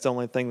faith. That's the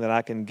only thing that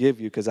I can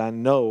give you because I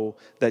know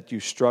that you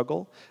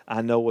struggle.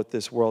 I know what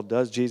this world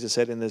does. Jesus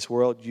said in this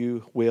world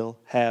you will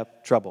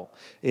have trouble.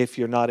 If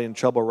you're not in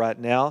trouble right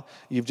now,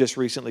 you've just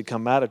recently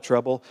come out of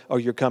trouble or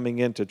you're coming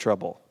into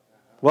trouble.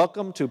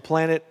 Welcome to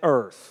planet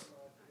Earth.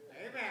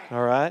 Amen.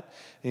 All right?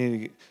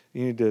 You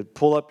need to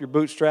pull up your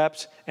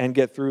bootstraps and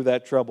get through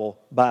that trouble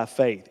by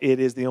faith. It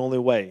is the only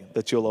way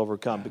that you'll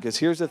overcome. Because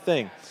here's the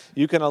thing.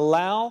 You can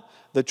allow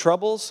the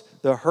troubles,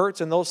 the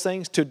hurts, and those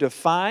things to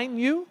define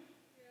you.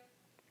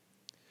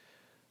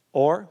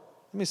 Or,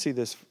 let me see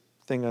this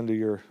thing under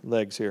your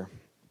legs here.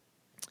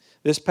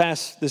 This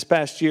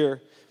past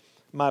year,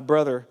 my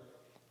brother,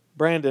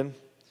 Brandon,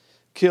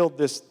 killed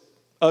this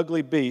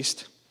ugly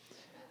beast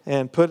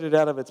and put it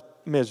out of its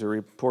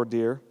misery, poor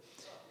deer.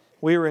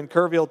 We were in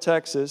Kerrville,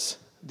 Texas,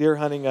 deer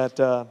hunting at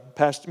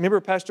remember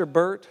Pastor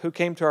Burt, who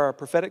came to our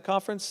prophetic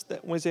conference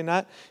that Wednesday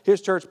night?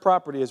 His church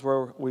property is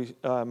where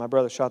my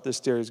brother shot this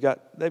deer.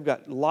 They've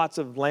got lots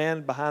of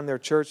land behind their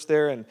church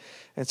there, and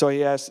so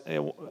he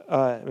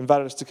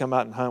invited us to come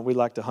out and hunt. We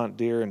like to hunt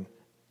deer and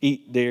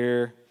eat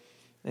deer,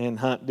 and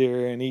hunt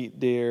deer and eat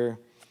deer,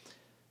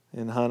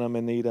 and hunt them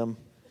and eat them.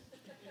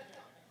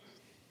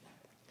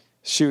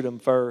 Shoot them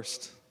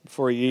first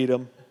before you eat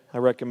them. I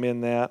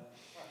recommend that.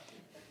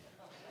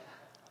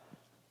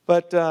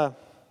 But,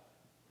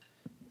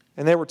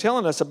 and they were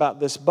telling us about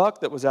this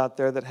buck that was out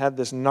there that had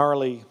this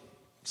gnarly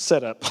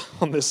setup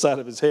on this side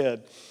of his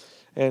head.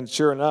 And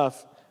sure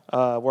enough,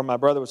 where my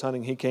brother was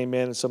hunting, he came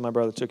in, and so my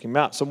brother took him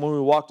out. So when we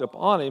walked up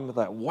on him, we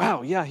thought,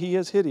 wow, yeah, he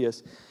is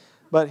hideous.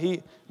 But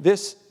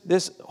this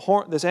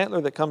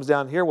antler that comes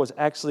down here was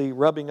actually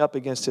rubbing up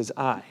against his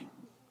eye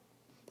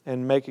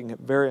and making it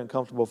very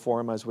uncomfortable for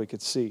him, as we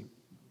could see.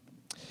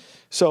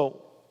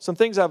 So some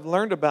things I've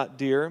learned about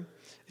deer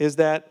is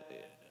that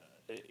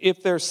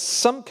if there's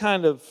some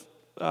kind of,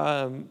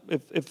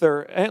 if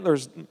their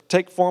antlers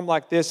take form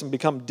like this and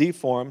become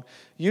deformed,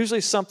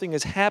 usually something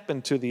has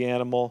happened to the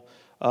animal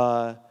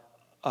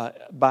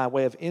by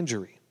way of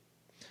injury.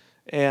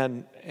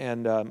 And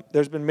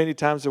there's been many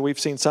times where we've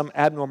seen some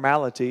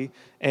abnormality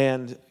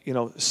and,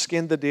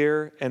 skinned the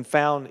deer and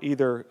found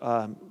either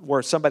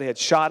where somebody had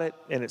shot it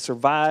and it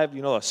survived,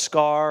 a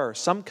scar or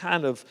some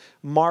kind of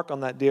mark on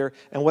that deer.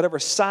 And whatever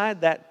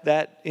side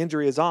that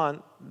injury is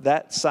on,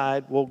 that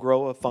side will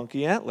grow a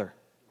funky antler.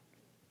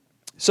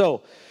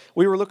 So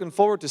we were looking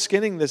forward to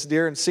skinning this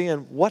deer and seeing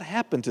what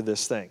happened to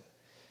this thing.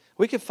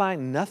 We could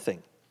find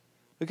nothing.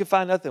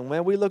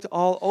 When we looked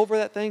all over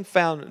that thing,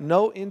 found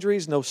no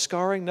injuries, no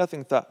scarring,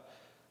 nothing. Thought,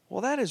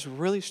 well, that is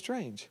really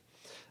strange.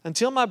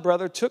 Until my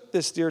brother took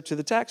this deer to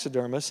the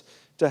taxidermist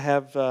to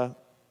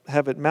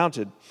have it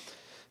mounted.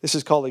 This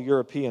is called a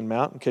European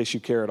mount, in case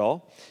you care at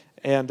all.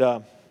 And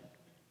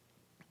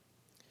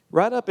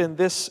right up in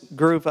this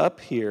groove up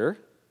here,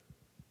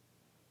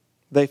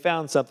 they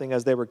found something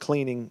as they were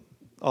cleaning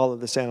all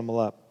of this animal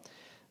up.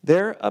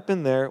 There, up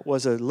in there,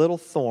 was a little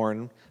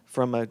thorn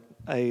from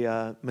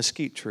a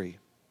mesquite tree.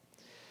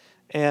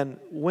 And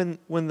when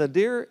the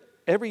deer,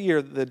 every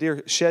year the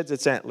deer sheds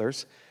its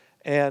antlers,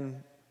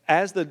 and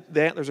as the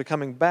antlers are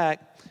coming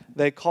back,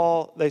 they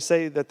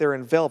say that they're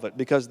in velvet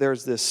because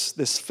there's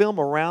this film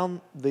around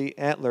the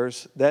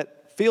antlers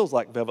that feels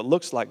like velvet,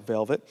 looks like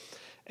velvet,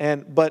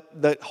 but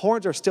the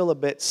horns are still a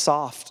bit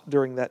soft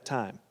during that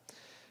time.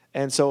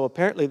 And so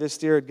apparently this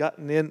deer had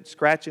gotten in,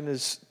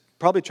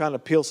 probably trying to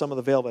peel some of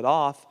the velvet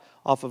off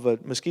of a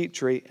mesquite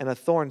tree, and a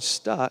thorn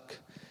stuck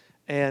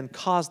and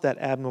caused that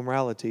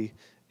abnormality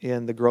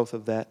in the growth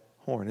of that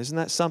horn. Isn't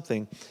that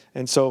something?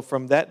 And so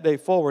from that day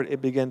forward, it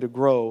began to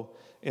grow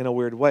in a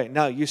weird way.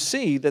 Now, you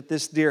see that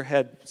this deer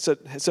had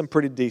some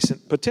pretty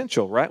decent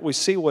potential, right? We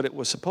see what it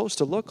was supposed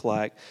to look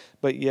like,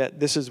 but yet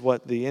this is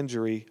what the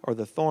injury or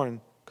the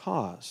thorn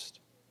caused.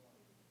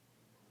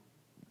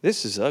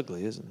 This is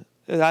ugly, isn't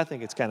it? I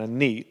think it's kind of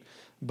neat,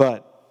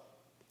 but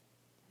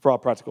for all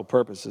practical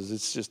purposes,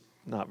 it's just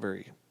not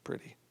very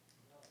pretty.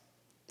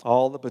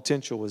 All the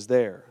potential was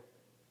there,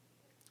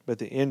 but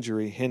the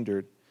injury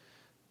hindered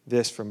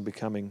this from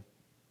becoming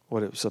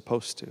what it was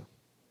supposed to.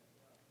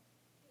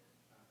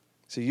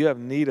 So you have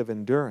need of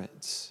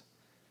endurance.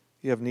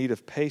 You have need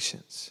of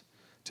patience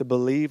to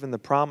believe in the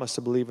promise,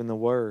 to believe in the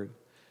word,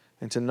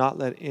 and to not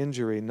let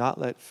injury, not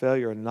let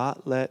failure,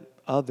 not let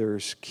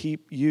others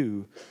keep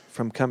you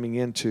from coming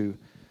into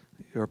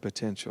your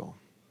potential.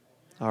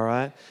 All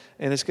right?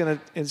 And it's going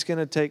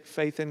to take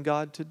faith in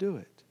God to do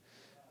it.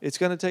 It's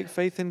going to take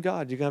faith in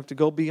God. You're going to have to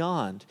go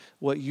beyond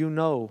what you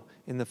know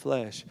in the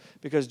flesh.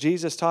 Because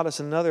Jesus taught us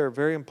another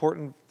very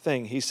important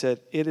thing. He said,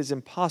 it is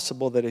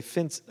impossible that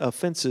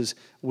offenses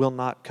will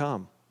not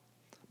come.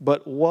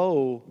 But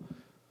woe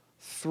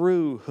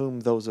through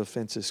whom those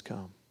offenses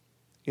come.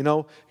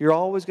 You're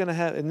always going to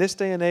have, in this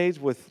day and age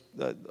with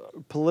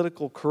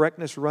political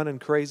correctness running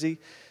crazy,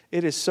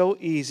 it is so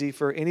easy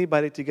for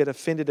anybody to get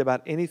offended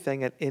about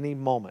anything at any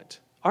moment.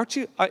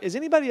 Is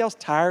anybody else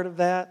tired of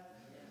that?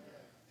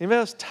 Anybody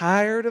else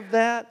tired of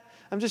that?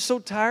 I'm just so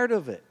tired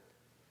of it.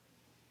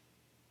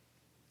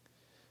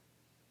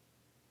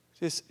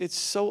 It's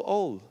so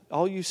old.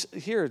 All you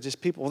hear is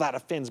just people, well, that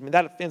offends me.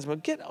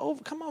 Get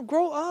over, come on,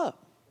 grow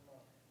up.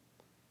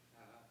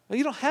 Well,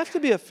 you don't have to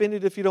be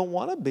offended if you don't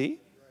want to be.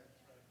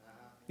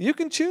 You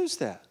can choose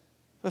that.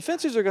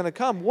 Offenses are going to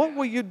come. What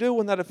will you do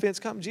when that offense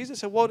comes? Jesus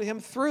said, woe to him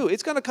through.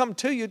 It's going to come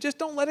to you. Just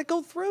don't let it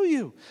go through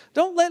you.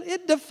 Don't let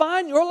it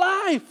define your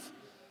life.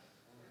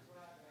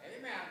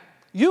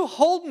 You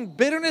holding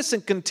bitterness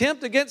and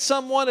contempt against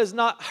someone is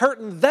not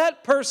hurting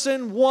that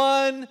person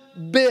one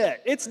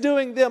bit. It's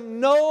doing them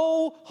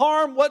no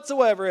harm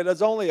whatsoever. It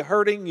is only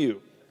hurting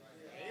you.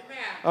 Amen.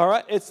 All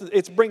right?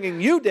 It's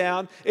bringing you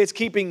down. It's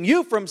keeping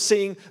you from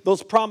seeing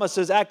those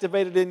promises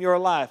activated in your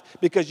life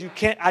because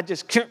I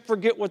just can't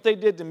forget what they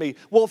did to me.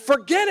 Well,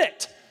 forget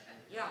it.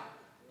 Yeah.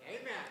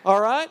 Amen.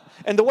 All right?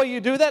 And the way you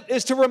do that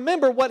is to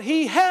remember what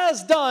he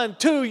has done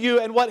to you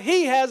and what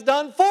he has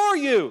done for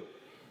you.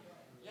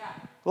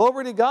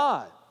 Glory to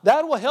God.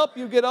 That will help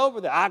you get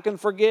over that. I can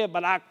forgive,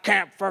 but I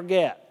can't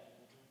forget.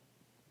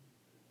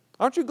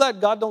 Aren't you glad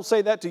God don't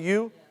say that to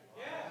you?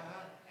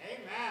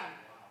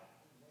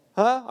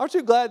 Huh? Aren't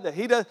you glad that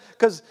He does?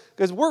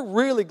 Because we're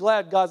really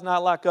glad God's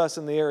not like us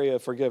in the area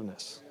of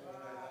forgiveness.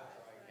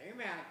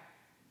 Amen.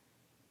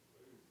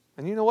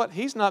 And you know what?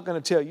 He's not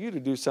going to tell you to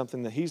do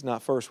something that He's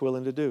not first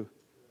willing to do.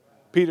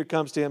 Peter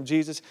comes to Him,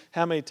 Jesus,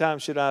 how many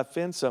times should I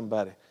offend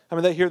somebody? I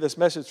mean, they hear this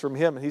message from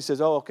Him, and He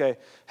says, oh, okay,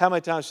 how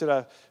many times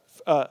should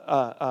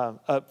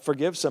I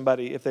forgive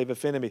somebody if they've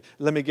offended me?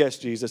 Let me guess,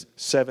 Jesus,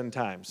 7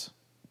 times.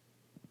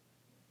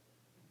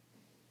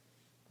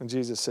 And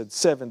Jesus said,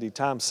 70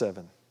 times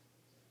 7.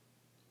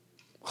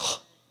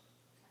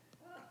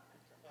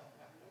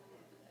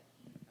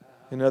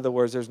 In other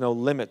words, there's no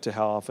limit to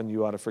how often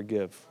you ought to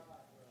forgive.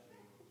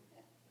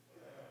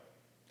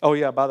 Oh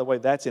yeah, by the way,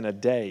 that's in a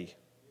day.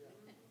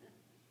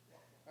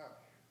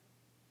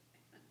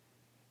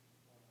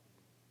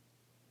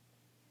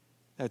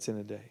 That's in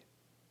a day.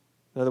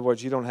 In other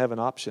words, you don't have an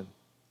option.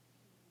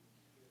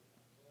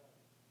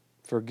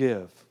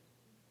 Forgive,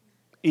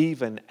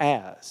 even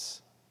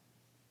as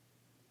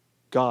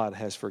God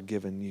has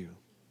forgiven you.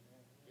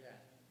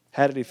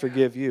 How did He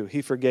forgive you?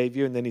 He forgave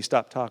you and then He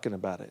stopped talking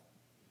about it.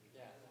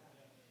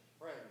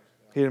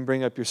 He didn't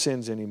bring up your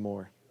sins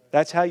anymore.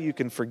 That's how you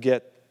can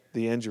forget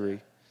the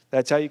injury.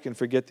 That's how you can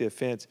forget the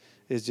offense,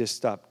 is just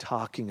stop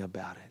talking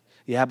about it.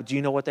 Yeah, but do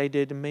you know what they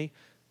did to me?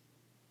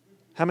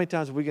 How many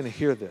times are we going to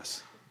hear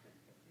this?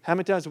 How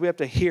many times do we have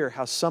to hear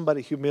how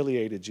somebody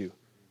humiliated you?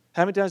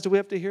 How many times do we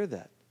have to hear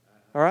that?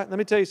 All right, let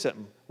me tell you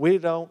something. We're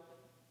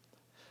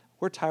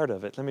tired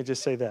of it. Let me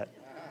just say that.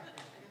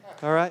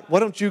 All right, why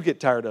don't you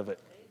get tired of it?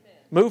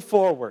 Move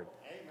forward.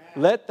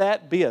 Let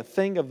that be a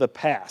thing of the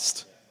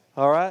past.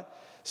 All right?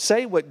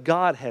 Say what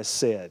God has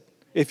said.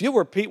 If you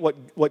repeat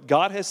what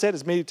God has said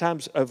as many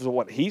times as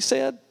what He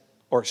said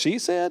or she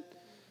said,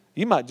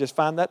 you might just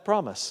find that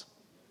promise.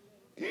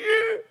 Amen.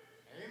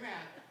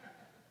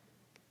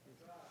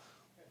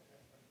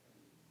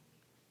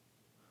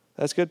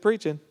 That's good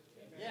preaching.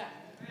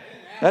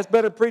 That's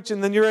better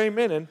preaching than your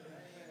amening.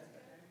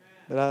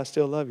 But I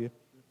still love you.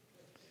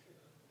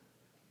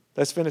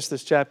 Let's finish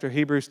this chapter,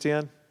 Hebrews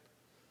 10.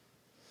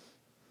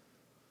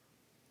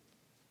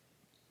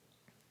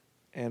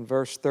 And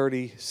verse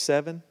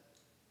 37,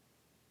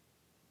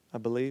 I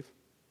believe.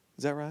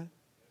 Is that right?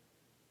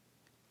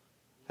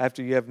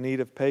 After you have need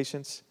of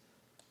patience,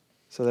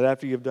 so that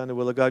after you have done the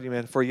will of God, you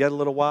may, for yet a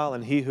little while,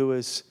 and He who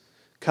is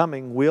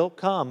coming will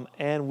come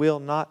and will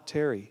not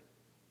tarry.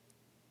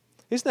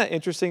 Isn't that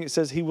interesting? It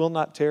says He will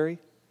not tarry.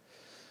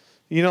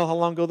 You know how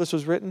long ago this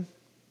was written?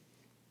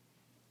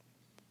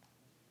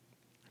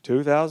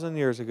 2,000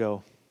 years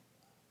ago.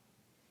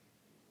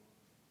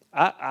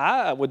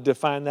 I would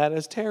define that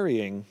as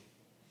tarrying.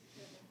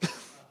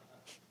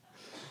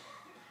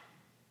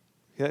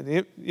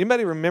 Yeah,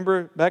 anybody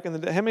remember back in the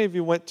day? How many of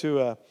you went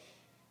to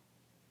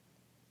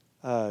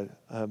a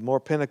more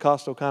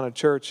Pentecostal kind of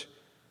church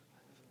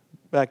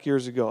back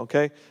years ago?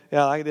 Okay,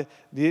 yeah. Do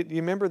you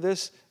remember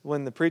this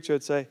when the preacher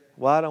would say,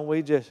 "Why don't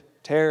we just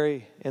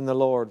tarry in the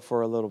Lord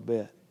for a little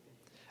bit?"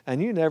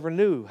 And you never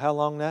knew how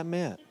long that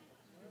meant.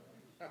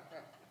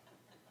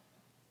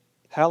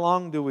 How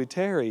long do we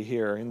tarry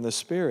here in the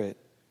Spirit?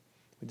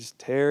 We just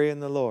tarry in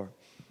the Lord.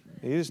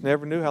 You just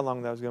never knew how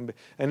long that was going to be.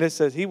 And it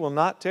says He will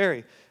not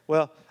tarry.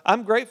 Well,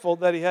 I'm grateful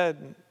that He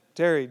hadn't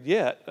tarried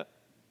yet.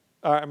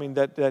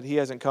 That He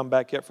hasn't come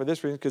back yet for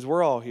this reason, because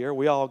we're all here.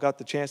 We all got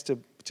the chance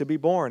to be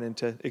born and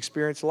to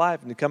experience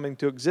life and to come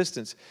into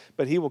existence.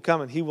 But He will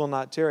come and He will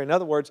not tarry. In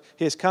other words,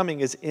 His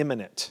coming is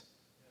imminent.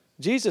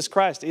 Jesus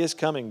Christ is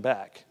coming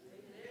back.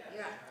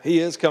 He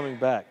is coming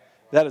back.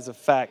 That is a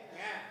fact.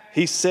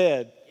 He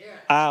said,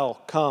 I'll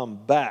come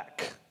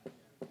back.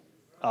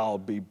 I'll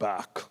be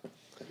back.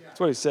 That's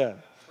what He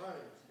said.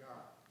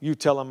 You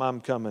tell Him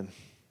I'm coming.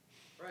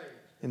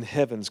 And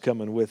heaven's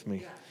coming with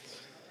me.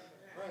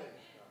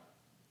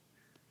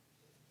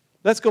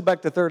 Let's go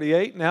back to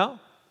 38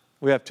 now.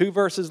 We have 2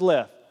 verses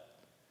left.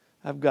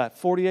 I've got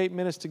 48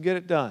 minutes to get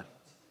it done.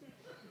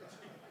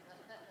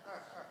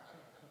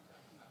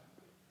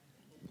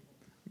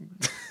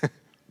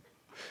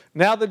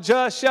 Now the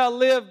just shall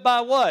live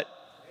by what?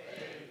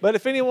 But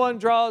if anyone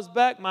draws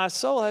back, my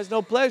soul has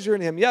no pleasure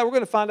in him. Yeah, we're going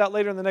to find out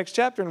later in the next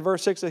chapter in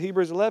verse 6 of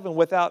Hebrews 11.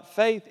 Without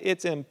faith,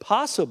 it's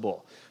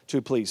impossible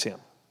to please Him.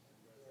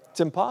 It's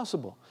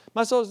impossible.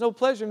 My soul has no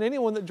pleasure in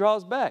anyone that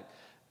draws back.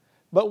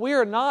 But we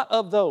are not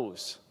of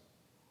those.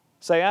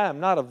 Say, I am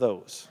not of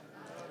those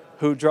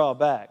who draw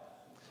back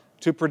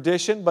to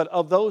perdition, but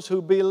of those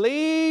who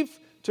believe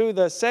to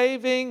the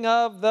saving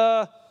of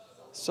the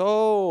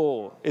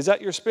soul. Is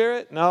that your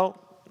spirit? No.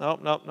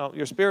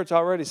 Your spirit's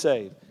already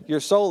saved. Your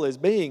soul is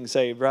being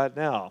saved right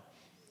now.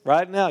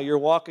 Right now, you're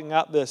walking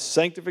out this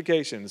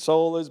sanctification.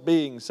 Soul is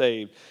being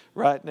saved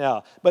right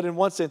now. But in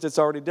one sense, it's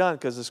already done,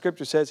 because the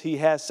Scripture says He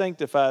has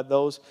sanctified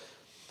those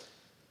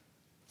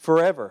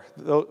forever.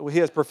 He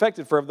has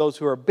perfected for those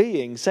who are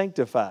being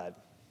sanctified.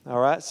 All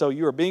right, so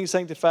you are being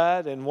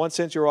sanctified. In one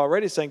sense, you're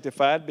already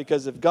sanctified,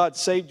 because if God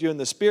saved you in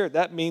the Spirit,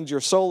 that means your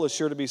soul is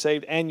sure to be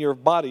saved and your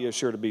body is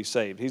sure to be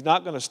saved. He's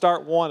not going to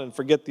start one and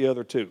forget the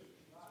other two.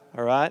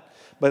 All right,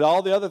 but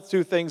all the other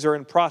two things are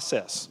in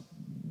process,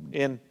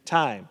 in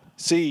time,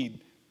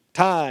 seed,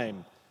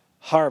 time,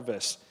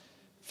 harvest,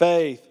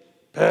 faith,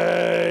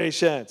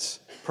 patience,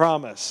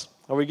 promise.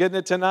 Are we getting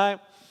it tonight?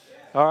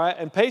 All right,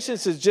 and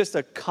patience is just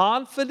a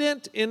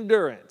confident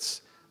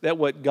endurance that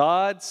what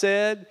God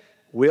said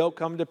will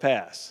come to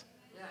pass.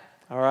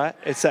 All right?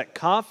 It's that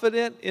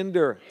confident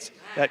endurance,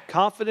 that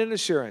confident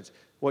assurance,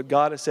 what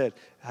God has said.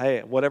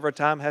 Hey, whatever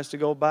time has to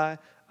go by,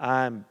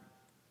 I'm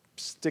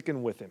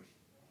sticking with Him.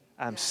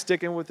 I'm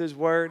sticking with His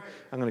word.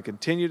 I'm going to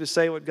continue to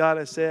say what God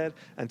has said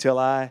until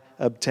I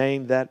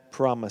obtain that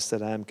promise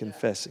that I'm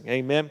confessing.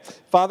 Amen.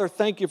 Father,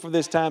 thank you for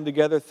this time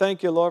together.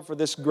 Thank you, Lord, for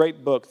this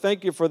great book.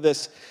 Thank you for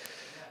this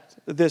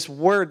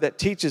word that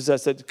teaches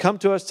us, that come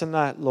to us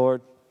tonight,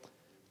 Lord,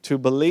 to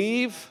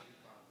believe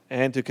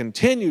and to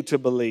continue to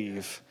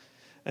believe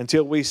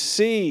until we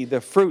see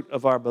the fruit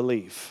of our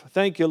belief.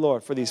 Thank you,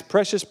 Lord, for these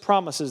precious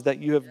promises that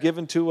you have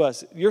given to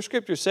us. Your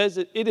scripture says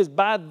that it is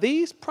by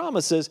these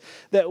promises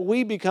that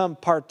we become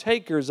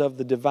partakers of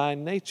the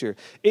divine nature.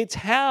 It's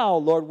how,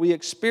 Lord, we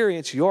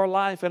experience your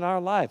life in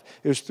our life.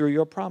 It's through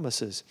your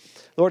promises.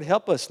 Lord,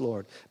 help us,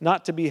 Lord,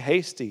 not to be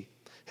hasty.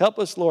 Help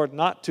us, Lord,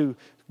 not to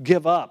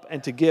give up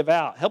and to give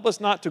out. Help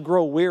us not to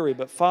grow weary,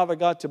 but Father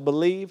God, to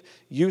believe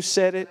you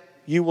said it,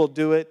 you will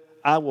do it.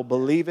 I will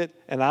believe it,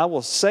 and I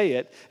will say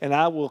it, and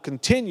I will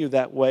continue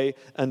that way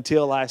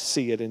until I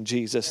see it in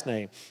Jesus'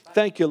 name.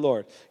 Thank you,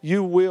 Lord.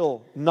 You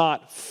will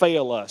not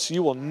fail us.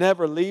 You will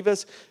never leave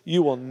us.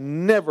 You will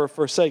never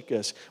forsake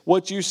us.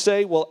 What you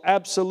say will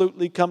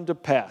absolutely come to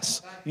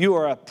pass. You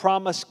are a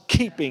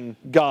promise-keeping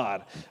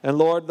God. And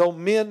Lord, though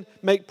men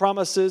make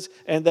promises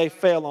and they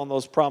fail on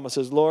those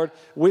promises, Lord,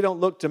 we don't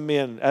look to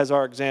men as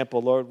our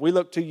example, Lord. We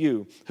look to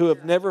you, who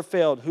have never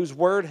failed, whose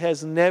word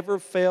has never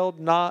failed,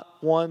 not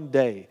one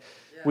day.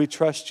 We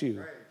trust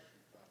you.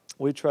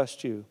 We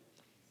trust you.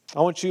 I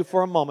want you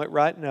for a moment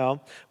right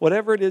now,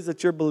 whatever it is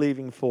that you're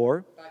believing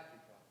for,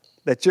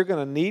 that you're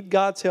going to need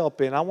God's help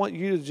in, I want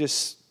you to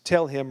just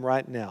tell Him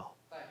right now.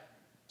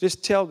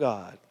 Just tell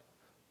God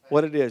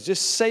what it is.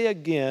 Just say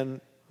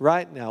again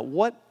right now,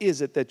 what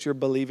is it that you're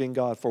believing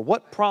God for?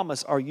 What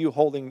promise are you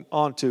holding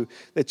on to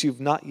that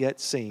you've not yet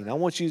seen? I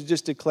want you to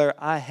just declare,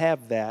 I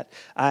have that.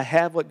 I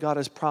have what God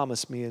has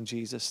promised me in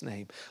Jesus'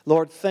 name.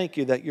 Lord, thank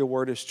you that your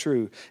word is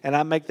true. And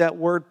I make that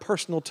word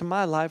personal to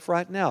my life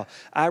right now.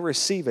 I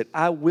receive it.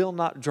 I will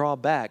not draw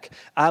back.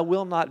 I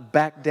will not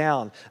back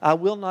down. I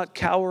will not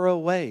cower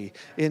away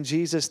in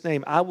Jesus'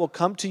 name. I will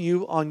come to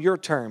you on your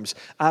terms.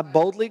 I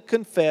boldly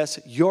confess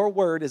your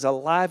word is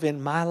alive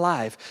in my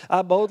life.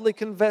 I boldly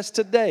confess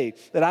today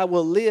that I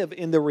will live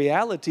in the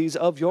realities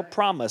of your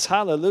promise.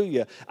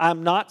 Hallelujah.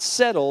 I'm not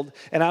settled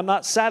and I'm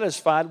not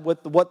satisfied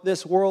with what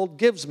this world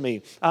gives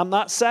me. I'm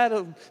not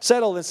settled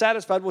and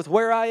satisfied with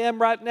where I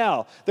am right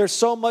now. There's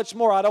so much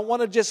more. I don't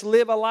want to just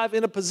live a life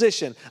in a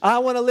position. I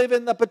want to live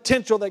in the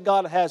potential that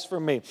God has for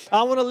me.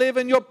 I want to live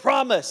in your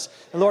promise.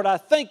 And Lord, I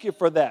thank you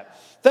for that.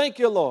 Thank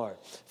you, Lord.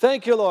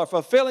 Thank you, Lord,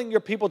 for filling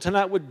your people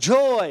tonight with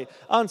joy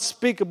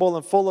unspeakable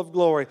and full of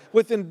glory,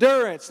 with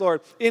endurance,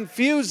 Lord,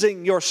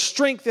 infusing your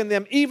strength in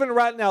them. Even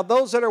right now,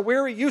 those that are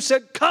weary, you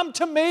said, come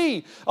to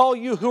me, all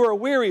you who are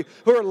weary,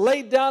 who are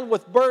laid down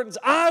with burdens.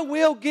 I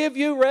will give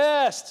you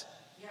rest.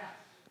 Yeah.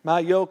 My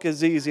yoke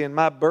is easy and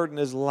my burden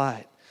is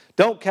light.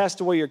 Don't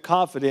cast away your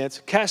confidence.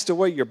 Cast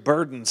away your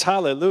burdens.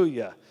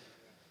 Hallelujah.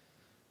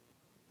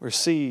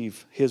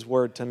 Receive His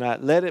word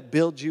tonight. Let it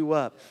build you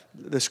up.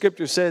 The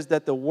scripture says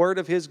that the word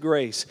of His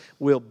grace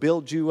will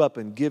build you up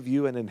and give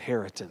you an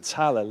inheritance.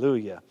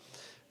 Hallelujah.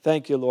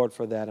 Thank you, Lord,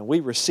 for that. And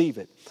we receive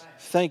it.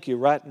 Thank you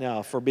right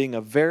now for being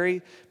a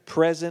very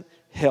present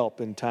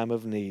help in time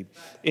of need.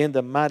 In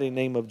the mighty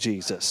name of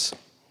Jesus.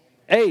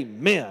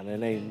 Amen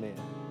and amen.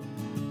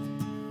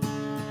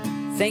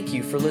 Thank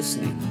you for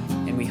listening,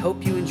 and we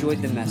hope you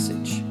enjoyed the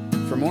message.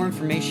 For more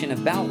information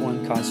about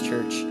One Cause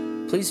Church,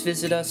 please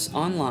visit us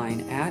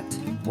online at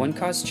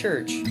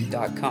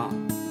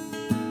onecausechurch.com.